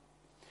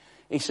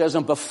 He says,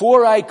 and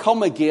before I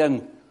come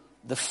again,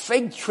 the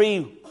fig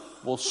tree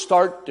will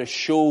start to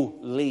show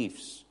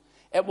leaves.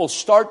 It will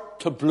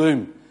start to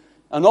bloom.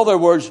 In other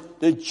words,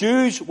 the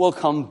Jews will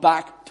come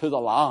back to the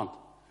land.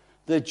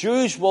 The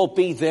Jews will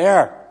be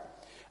there.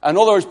 In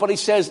other words, but he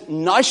says,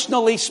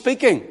 nationally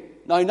speaking.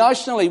 Now,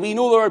 nationally, we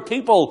know there are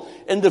people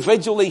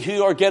individually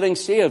who are getting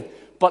saved.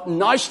 But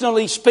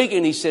nationally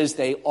speaking, he says,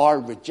 they are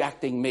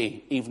rejecting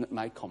me, even at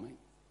my coming.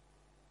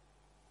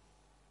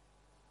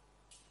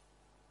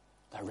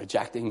 They're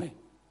rejecting me.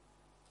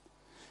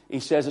 He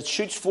says, it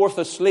shoots forth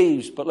its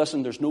leaves, but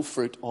listen, there's no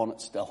fruit on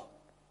it still.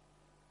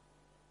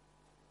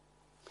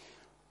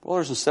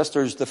 Brothers and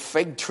sisters, the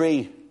fig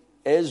tree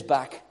is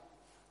back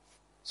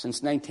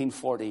since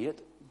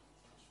 1948.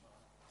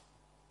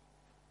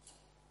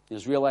 The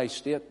Israelite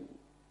state.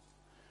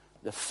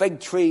 The fig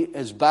tree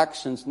is back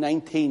since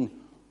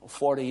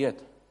 1948.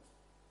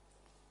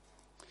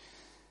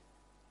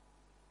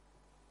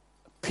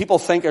 People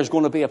think there's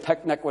going to be a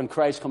picnic when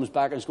Christ comes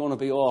back. It's going to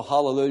be, oh,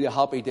 hallelujah,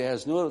 happy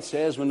days. No, it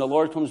says when the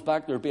Lord comes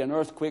back, there'll be an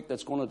earthquake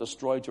that's going to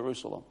destroy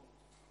Jerusalem.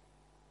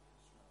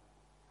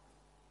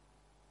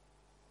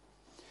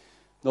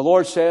 The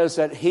Lord says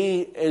that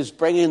he is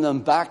bringing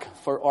them back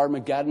for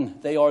Armageddon.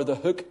 They are the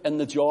hook in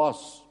the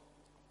jaws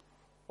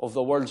of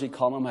the world's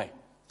economy.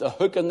 The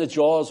hook in the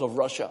jaws of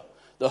Russia.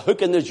 The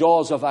hook in the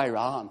jaws of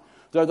Iran.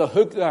 They're the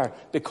hook there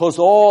because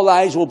all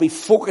eyes will be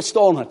focused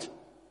on it.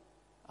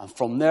 And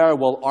from there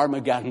will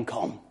Armageddon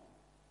come.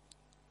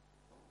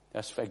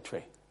 That's fig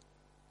tree.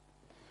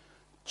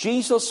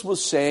 Jesus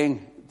was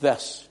saying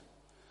this.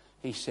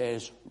 He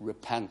says,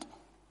 repent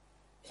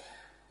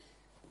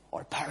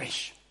or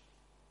perish.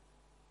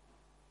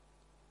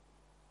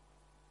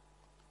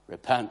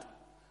 Repent,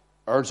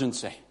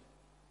 urgency,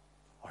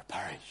 or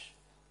perish.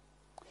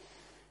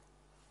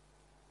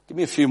 Give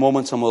me a few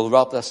moments and we'll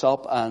wrap this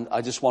up. And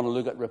I just want to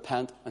look at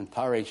repent and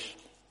perish.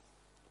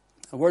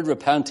 The word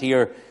repent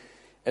here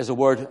is a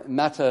word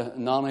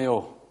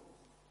metanoeo.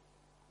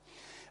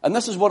 And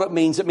this is what it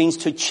means. It means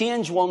to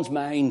change one's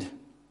mind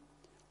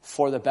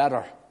for the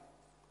better.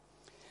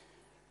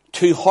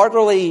 To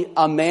heartily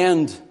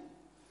amend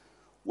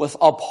with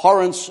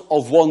abhorrence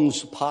of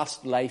one's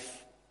past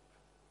life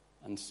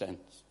and sins.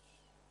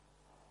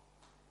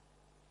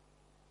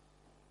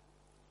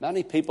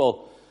 Many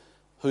people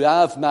who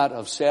I've met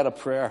have said a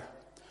prayer,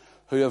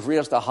 who have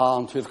raised a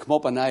hand, who have come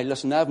up and I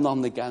listen, I have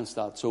nothing against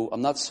that, so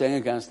I'm not saying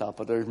against that,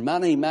 but there's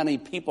many, many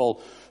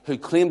people who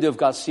claim to have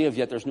got saved,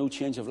 yet there's no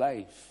change of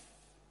life.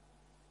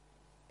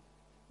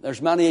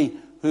 There's many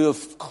who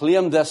have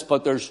claimed this,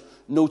 but there's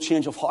no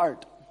change of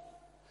heart.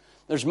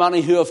 There's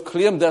many who have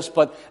claimed this,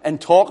 but in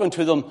talking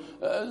to them,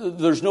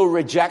 there's no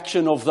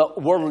rejection of the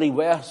worldly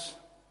ways.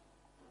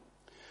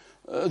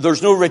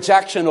 There's no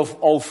rejection of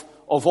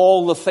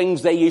all the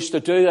things they used to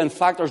do. In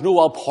fact, there's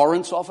no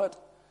abhorrence of it.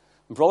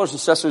 And brothers and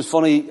sisters,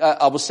 funny,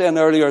 I was saying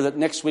earlier that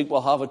next week we'll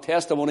have a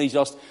testimony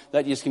just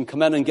that you can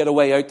come in and get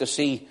away out to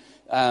see,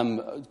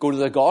 go to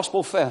the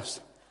gospel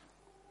fest.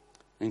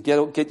 And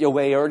get your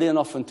way early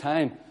enough in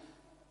time.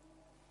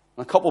 And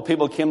a couple of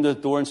people came to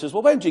the door and says,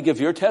 well, why don't you give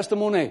your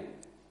testimony?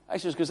 I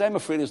says, because I'm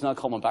afraid he's not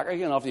coming back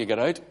again after you get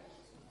out.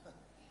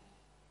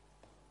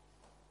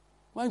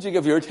 Why don't you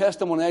give your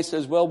testimony? I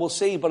says, well, we'll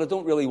see, but I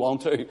don't really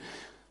want to.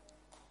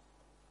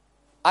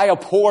 I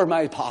abhor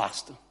my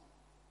past.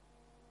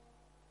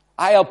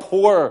 I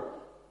abhor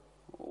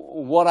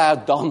what I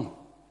have done.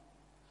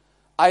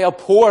 I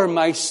abhor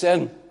my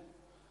sin.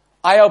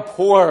 I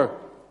abhor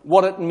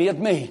what it made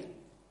me.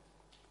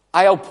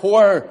 I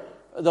abhor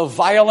the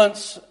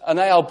violence, and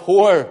I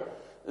abhor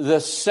the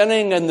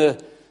sinning and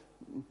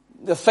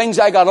the things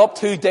I got up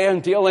to day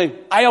and daily.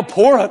 I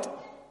abhor it.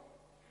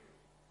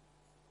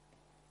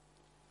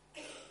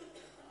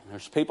 And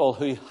there's people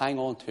who hang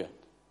on to it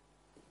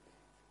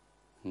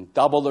and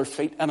double their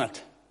feet in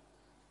it.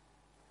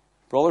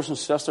 Brothers and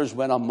sisters,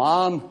 when a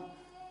man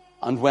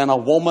and when a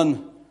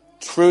woman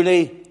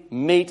truly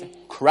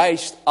meet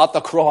Christ at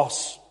the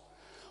cross,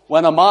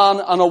 when a man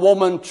and a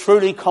woman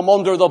truly come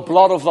under the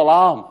blood of the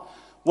Lamb,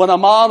 when a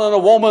man and a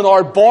woman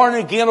are born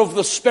again of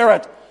the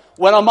Spirit,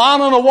 when a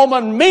man and a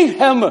woman meet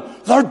Him,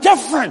 they're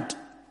different.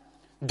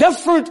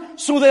 Different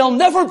so they'll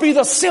never be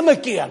the same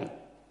again.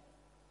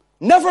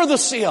 Never the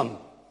same.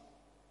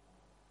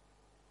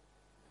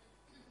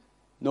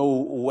 No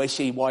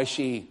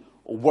wishy-washy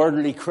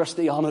worldly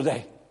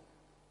Christianity.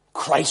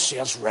 Christ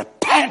says,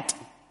 repent.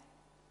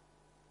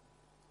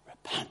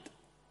 Repent.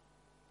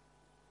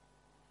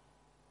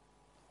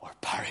 Or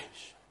perish.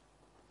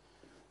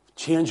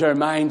 Change your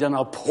mind and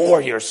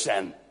abhor your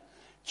sin.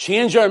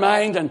 Change your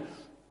mind and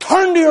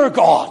turn to your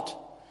God.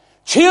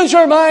 Change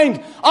your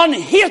mind and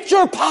hate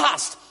your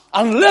past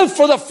and live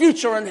for the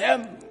future in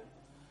Him.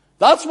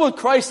 That's what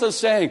Christ is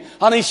saying.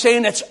 And He's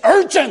saying it's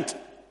urgent.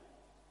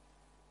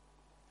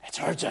 It's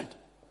urgent.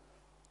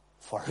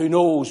 For who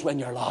knows when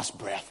your last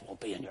breath will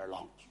be in your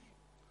lungs?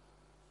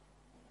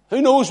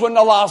 Who knows when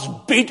the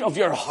last beat of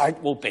your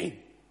heart will be?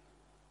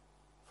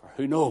 For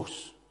who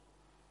knows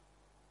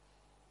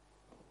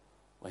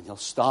when you'll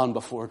stand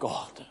before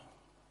God?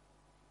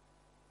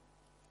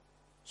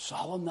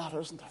 Solemn that,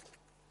 isn't it?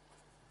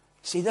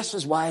 See, this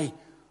is why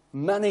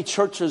many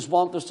churches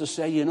want us to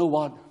say, you know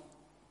what?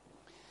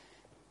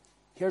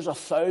 Here's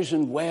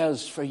 1,000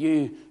 ways for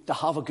you to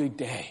have a good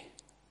day.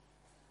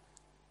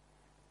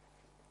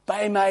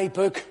 Buy my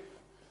book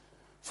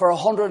for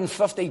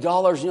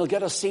 $150 and you'll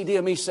get a CD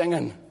of me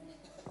singing.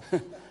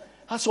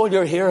 That's all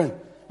you're hearing.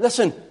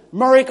 Listen,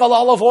 Miracle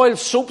Olive Oil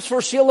soap's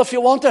for sale if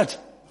you want it.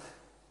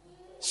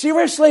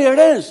 Seriously, it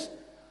is.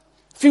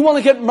 If you want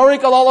to get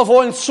Miracle Olive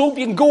Oil soap,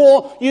 you can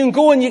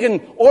go and you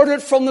can order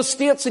it from the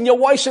States and you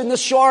wash it in the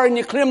shower and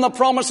you claim the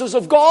promises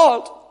of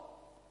God.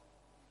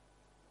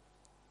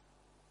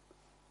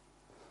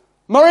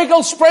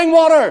 Miracle Spring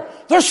Water,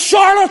 they're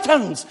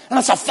charlatans and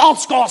it's a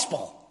false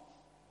gospel.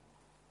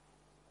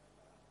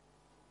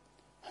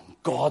 And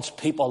God's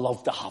people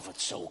love to have it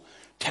so.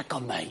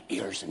 Tickle my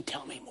ears and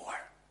tell me more.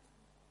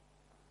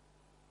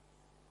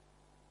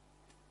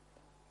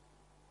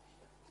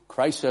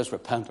 Christ says,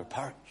 repent or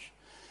perish.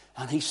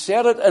 And He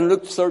said it in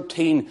Luke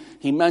 13.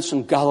 He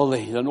mentioned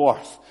Galilee, the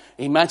north.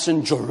 He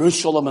mentioned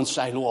Jerusalem and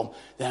Siloam.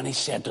 Then He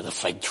said to the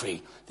fig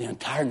tree, the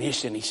entire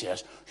nation, He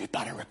says, you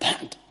better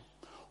repent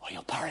or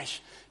you'll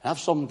perish. I have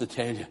something to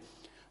tell you.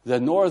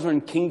 The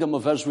northern kingdom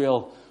of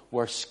Israel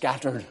were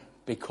scattered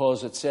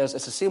because it says,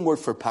 it's the same word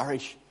for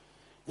perish.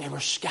 They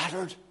were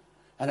scattered.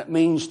 And it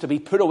means to be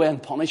put away in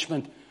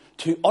punishment,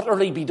 to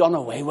utterly be done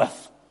away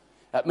with.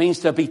 It means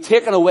to be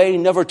taken away,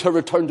 never to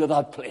return to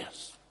that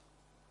place.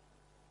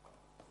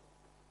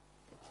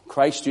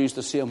 Christ used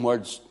the same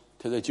words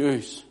to the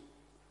Jews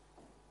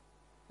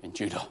in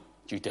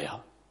Judea.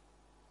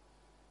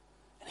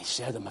 And He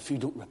said to them, if you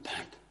don't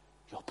repent,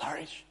 you'll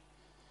perish.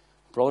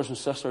 Brothers and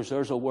sisters,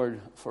 there's a word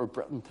for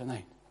Britain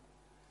tonight.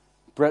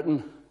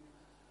 Britain,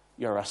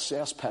 you're a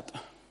cesspit.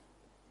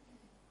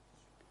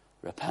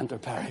 Repent or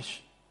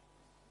perish.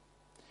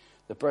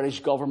 The British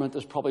government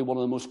is probably one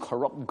of the most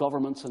corrupt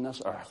governments on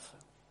this earth.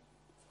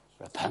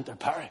 Repent or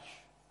perish.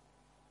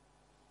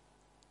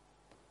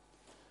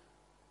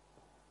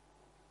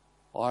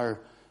 Our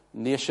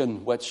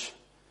nation, which,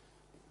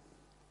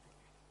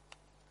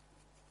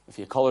 if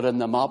you colour it in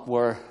the map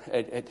where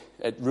it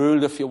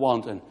ruled, if you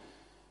want, and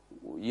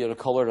you'd have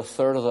coloured a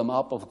third of the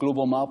map, of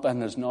global map,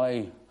 and is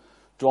now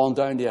drawn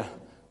down to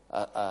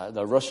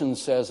the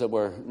Russians says that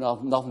we're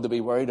nothing to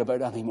be worried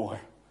about anymore.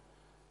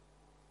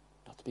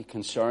 Not to be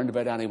concerned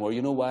about anymore.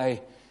 You know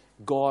why?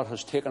 God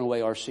has taken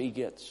away our sea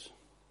gates.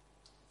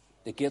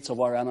 The gates of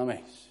our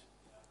enemies.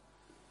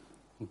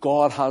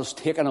 God has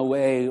taken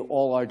away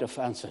all our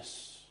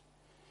defenses.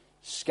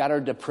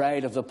 Scattered the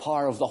pride of the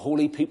power of the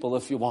holy people,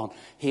 if you want.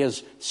 He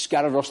has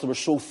scattered us. We're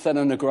so thin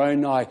on the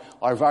ground now.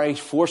 Our very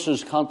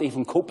forces can't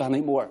even cope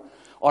anymore.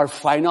 Our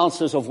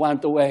finances have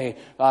went away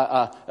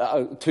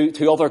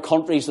to other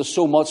countries. There's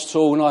so much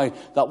so now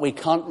that we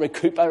can't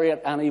recuperate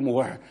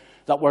anymore.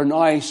 That we're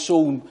now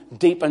so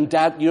deep in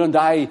debt. You and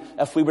I,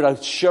 if we were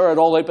to share it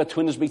all out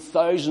between us, be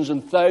thousands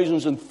and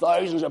thousands and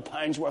thousands of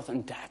pounds worth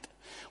in debt.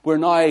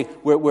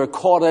 We're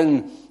caught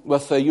in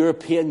with the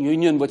European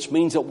Union, which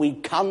means that we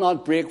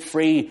cannot break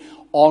free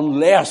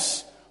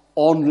unless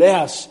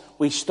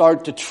we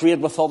start to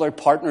trade with other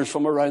partners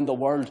from around the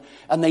world.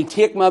 And they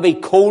take maybe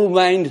coal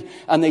mines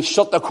and they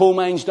shut the coal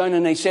mines down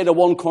and they say to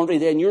one country,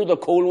 then you're the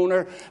coal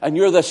owner and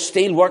you're the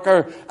steel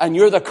worker and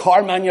you're the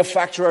car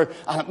manufacturer,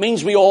 and it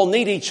means we all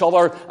need each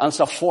other, and it's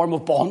a form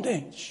of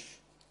bondage.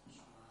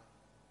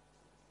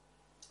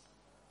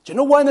 Do you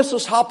know why this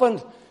has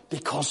happened?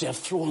 Because they've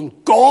thrown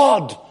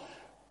God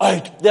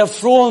out. They've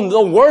thrown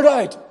the Word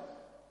out.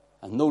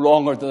 And no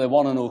longer do they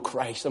want to know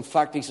Christ. In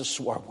fact, He's a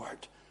swear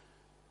word.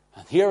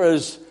 And here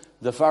is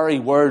the very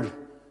word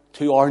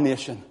to our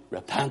nation.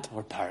 Repent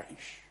or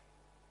perish.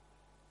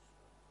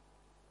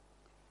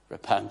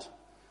 Repent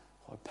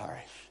or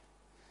perish.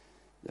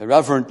 The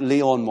Reverend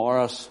Leon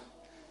Morris,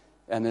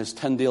 in his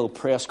Tyndale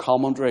Press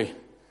commentary,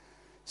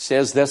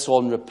 says this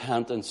on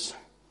repentance.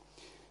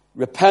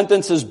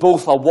 Repentance is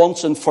both a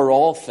once and for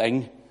all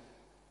thing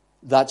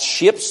that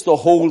shapes the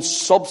whole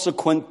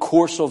subsequent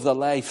course of the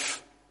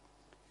life,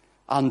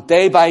 and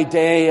day by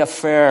day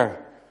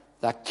affair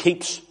that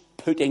keeps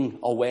putting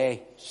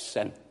away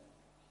sin.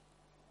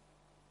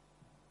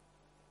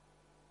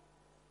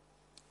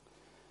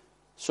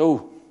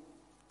 So,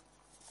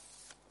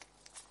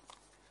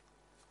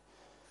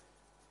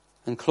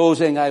 in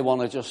closing, I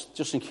want to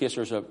just in case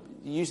you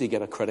usually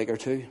get a critic or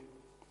two,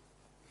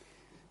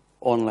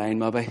 online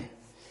maybe.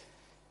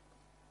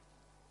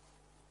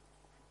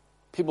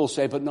 People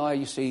say, but now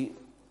you see,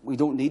 we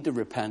don't need to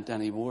repent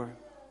anymore.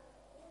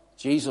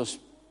 Jesus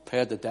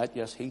paid the debt.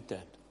 Yes, He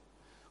did.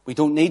 We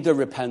don't need to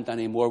repent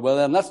anymore. Well,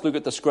 then let's look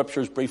at the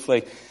scriptures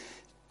briefly.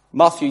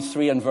 Matthew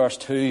 3 and verse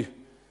 2.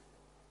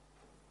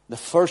 The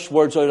first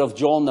words out of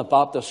John the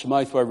Baptist's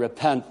mouth were,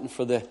 repent,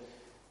 for the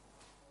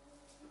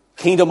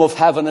kingdom of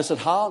heaven is at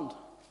hand.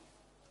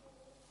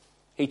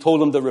 He told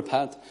them to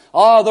repent.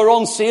 They're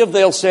unsaved,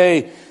 they'll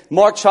say.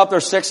 Mark chapter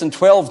 6 and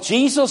 12.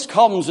 Jesus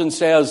comes and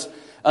says,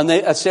 and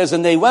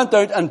they went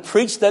out and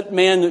preached that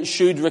men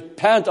should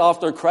repent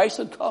after Christ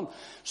had come.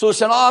 So they're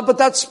saying, but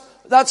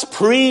that's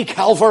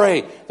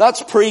pre-Calvary.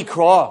 That's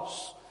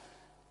pre-cross.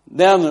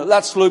 Then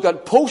let's look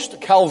at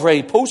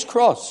post-Calvary,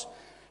 post-cross.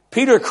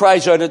 Peter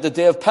cries out at the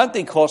day of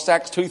Pentecost,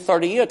 Acts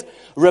 2:38,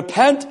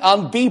 repent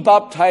and be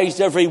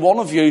baptized every one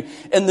of you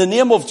in the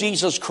name of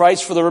Jesus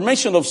Christ for the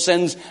remission of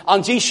sins,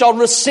 and ye shall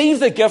receive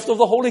the gift of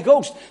the Holy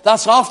Ghost.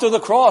 That's after the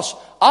cross.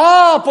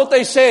 But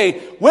they say,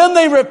 when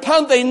they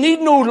repent, they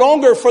need no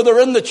longer, for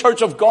they're in the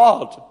church of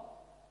God.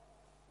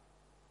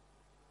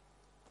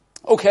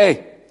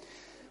 Okay.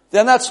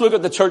 Then let's look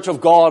at the church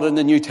of God in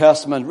the New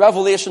Testament.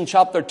 Revelation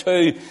chapter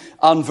 2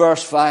 and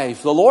verse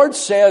 5. The Lord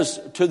says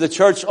to the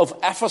church of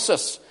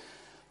Ephesus,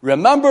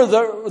 remember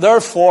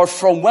therefore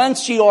from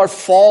whence ye are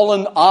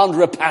fallen and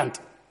repent.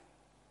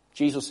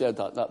 Jesus said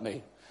that, not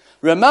me.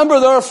 Remember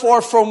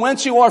therefore from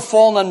whence you are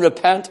fallen and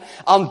repent,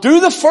 and do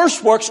the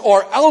first works,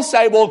 or else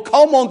I will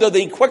come unto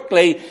thee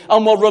quickly,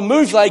 and will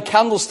remove thy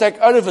candlestick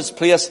out of its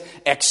place,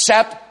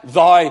 except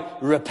thou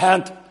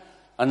repent.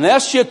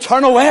 Unless you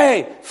turn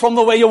away from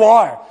the way you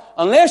are.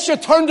 Unless you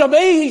turn to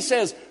me, he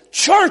says,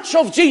 Church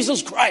of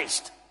Jesus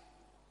Christ,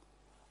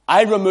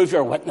 I remove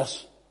your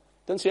witness.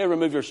 Didn't say I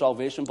remove your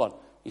salvation, but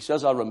he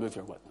says I'll remove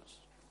your witness.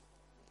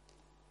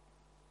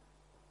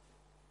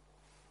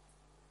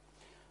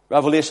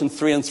 Revelation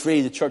 3 and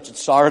 3, the church at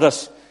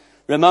Sardis.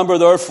 Remember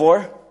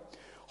therefore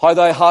how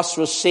thou hast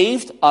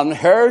received and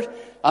heard,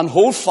 and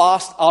hold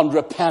fast and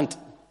repent.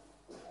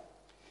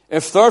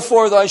 If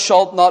therefore thou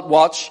shalt not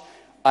watch,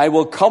 I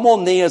will come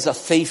on thee as a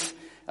thief,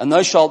 and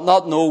thou shalt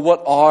not know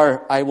what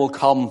hour I will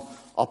come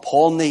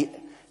upon thee.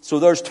 So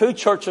there's two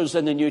churches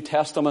in the New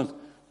Testament.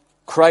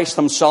 Christ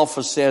himself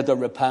has said to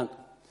repent.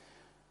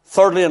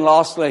 Thirdly and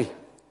lastly,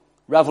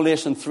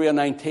 Revelation 3 and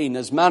 19.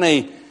 As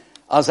many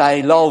as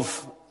I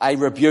love, I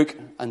rebuke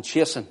and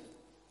chasten.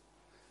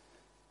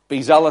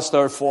 Be zealous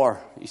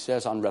therefore, he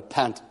says, and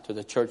repent, to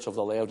the church of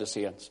the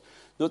Laodiceans.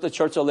 You know what the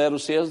church of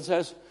Laodiceans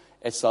says?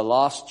 It's the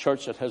last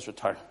church at his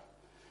return.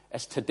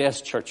 It's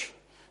today's church.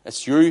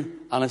 It's you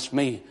and it's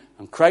me.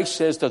 And Christ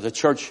says to the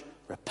church,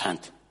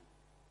 repent.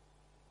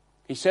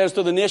 He says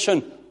to the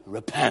nation,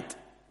 repent.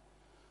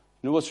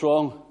 You know what's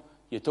wrong?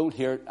 You don't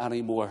hear it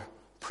anymore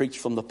preached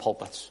from the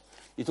pulpits.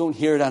 You don't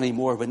hear it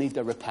anymore. We need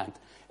to repent.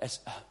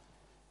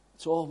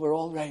 We're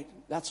all right.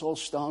 Let's all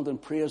stand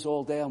and praise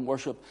all day and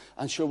worship.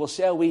 And sure, we'll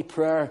say a wee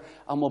prayer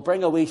and we'll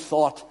bring a wee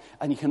thought,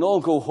 and you can all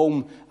go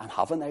home and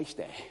have a nice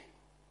day.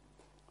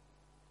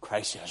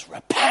 Christ says,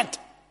 repent.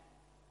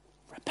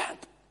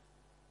 Repent.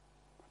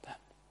 Repent.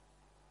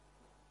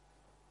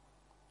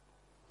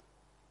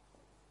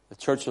 The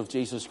Church of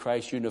Jesus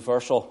Christ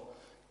Universal,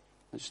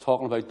 I'm just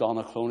talking about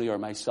Donna Cloney or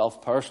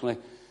myself personally,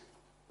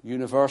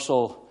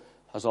 Universal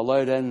has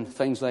allowed in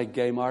things like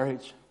gay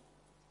marriage,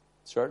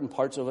 certain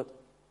parts of it,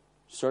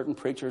 certain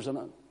preachers in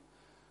it.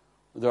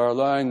 They're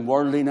allowing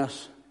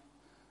worldliness.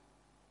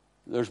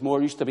 There's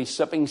more, used to be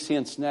sipping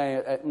saints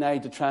now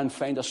to try and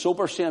find a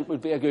sober saint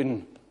would be a good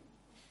one.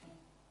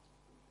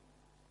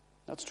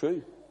 That's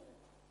true.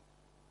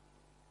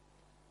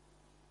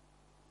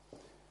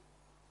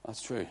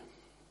 That's true.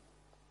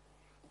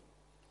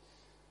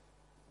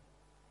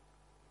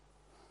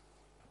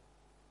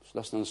 Just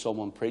listening to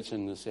someone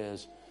preaching that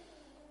says,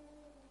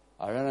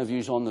 are any of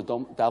you on the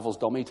devil's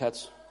dummy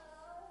tits?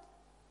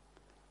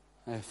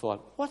 I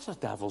thought, what's a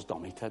devil's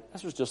dummy tit?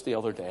 This was just the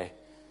other day.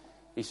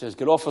 He says,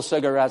 get off the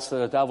cigarettes to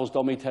the devil's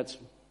dummy tits.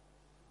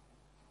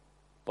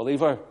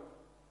 Believer,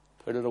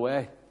 put it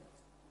away.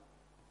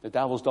 the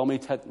devil's dummy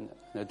tit, and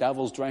the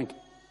devil's drink.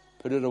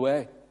 Put it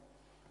away.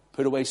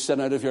 Put away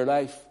sin out of your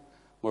life.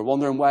 We're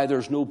wondering why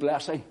there's no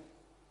blessing.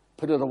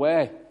 Put it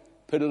away.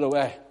 Put it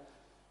away.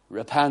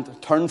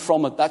 Repent. Turn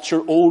from it. That's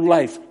your old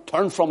life.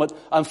 Turn from it.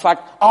 In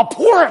fact,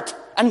 abhor it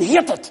and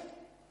hate it.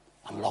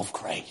 And love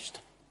Christ.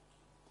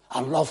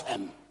 And love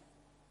Him.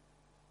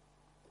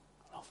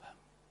 Love Him.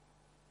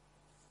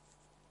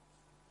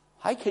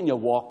 How can you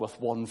walk with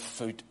one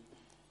foot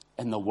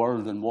in the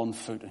world and one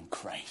foot in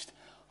Christ?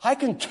 How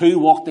can two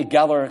walk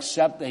together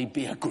except they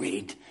be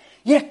agreed?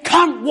 You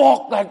can't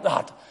walk like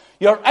that.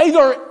 You're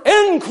either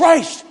in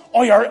Christ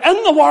or you're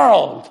in the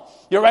world.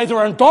 You're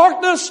either in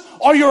darkness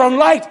or you're in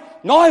light.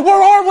 Now,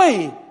 where are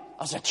we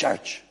as a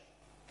church?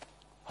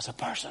 As a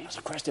person, as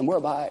a Christian, where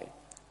am I?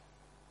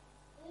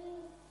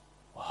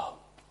 Wow.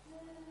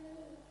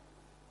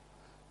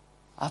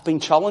 I've been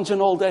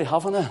challenging all day,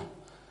 haven't I?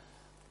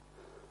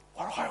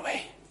 Where are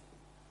we?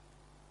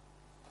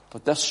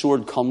 But this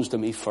sword comes to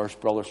me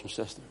first, brothers and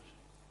sisters.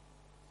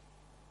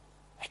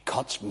 It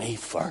cuts me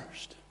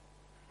first.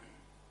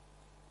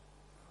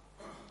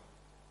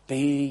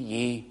 Be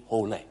ye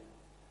holy,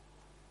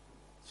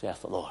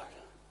 saith the Lord,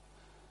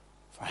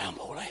 for I am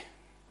holy.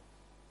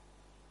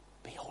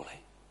 Be holy.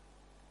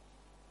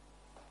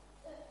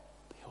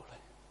 Be holy.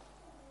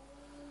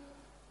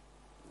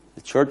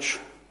 The church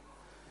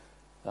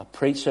that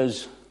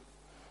preaches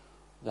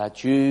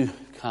that you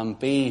can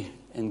be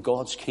in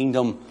God's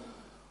kingdom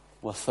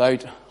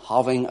without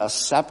having a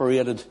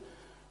separated,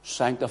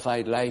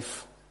 sanctified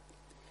life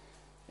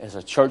is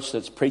a church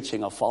that's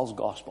preaching a false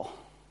gospel.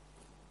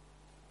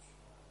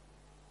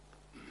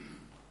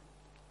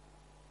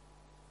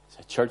 It's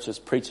a church that's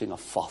preaching a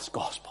false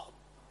gospel.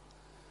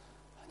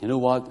 You know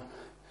what?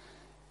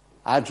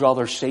 I'd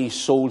rather see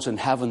souls in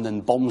heaven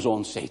than bums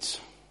on seats.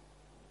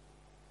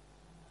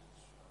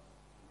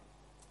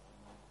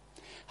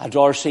 I'd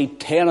rather see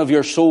 10 of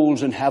your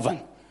souls in heaven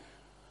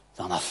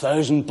than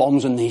 1,000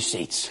 bums in these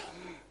seats.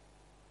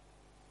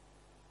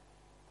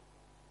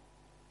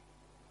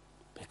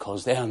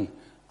 Because then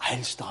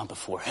I'll stand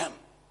before Him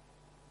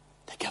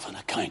to give an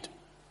account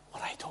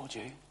what I told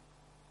you.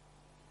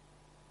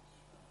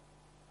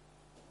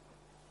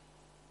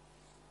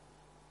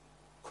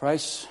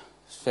 Christ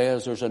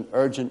says there's an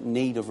urgent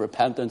need of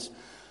repentance.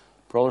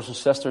 Brothers and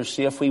sisters,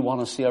 see if we want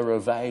to see a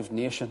revived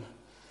nation.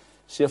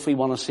 See if we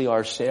want to see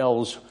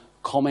ourselves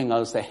coming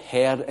as the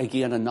head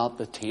again and not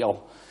the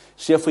tail.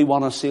 See if we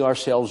want to see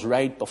ourselves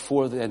right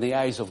before in the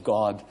eyes of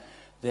God.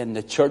 Then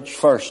the church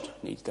first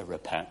needs to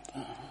repent.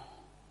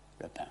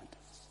 Repent.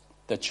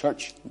 The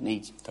church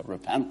needs to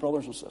repent,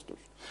 brothers and sisters.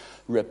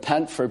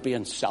 Repent for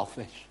being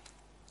selfish.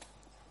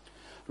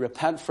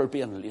 Repent for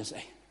being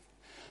lazy.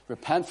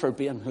 Repent for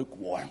being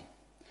lukewarm.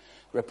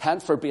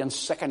 Repent for being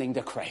sickening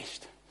to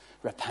Christ.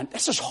 Repent.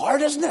 This is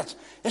hard, isn't it?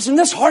 Isn't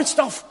this hard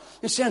stuff?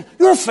 You're saying,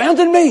 you're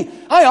offending me.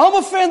 I am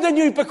offending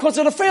you because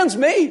it offends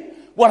me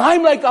when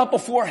I'm like that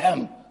before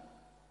Him.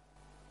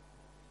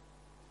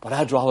 But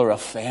I'd rather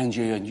offend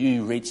you and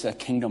you reach the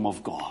kingdom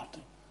of God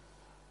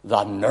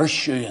than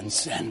nurse you in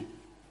sin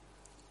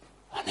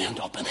and end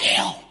up in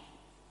hell.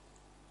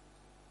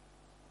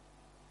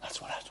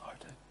 That's what I'd rather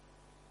do.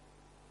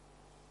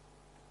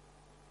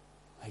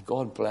 May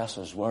God bless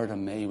His word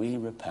and may we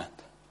repent.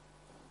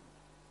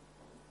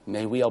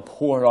 May we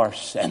abhor our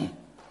sin,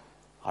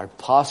 our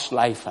past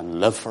life, and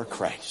live for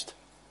Christ,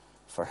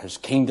 for His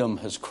kingdom,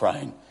 His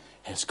crown,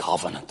 His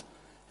covenant,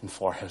 and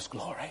for His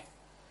glory.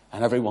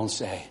 And everyone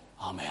say,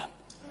 Amen.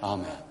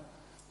 Amen.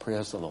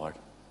 Praise the Lord.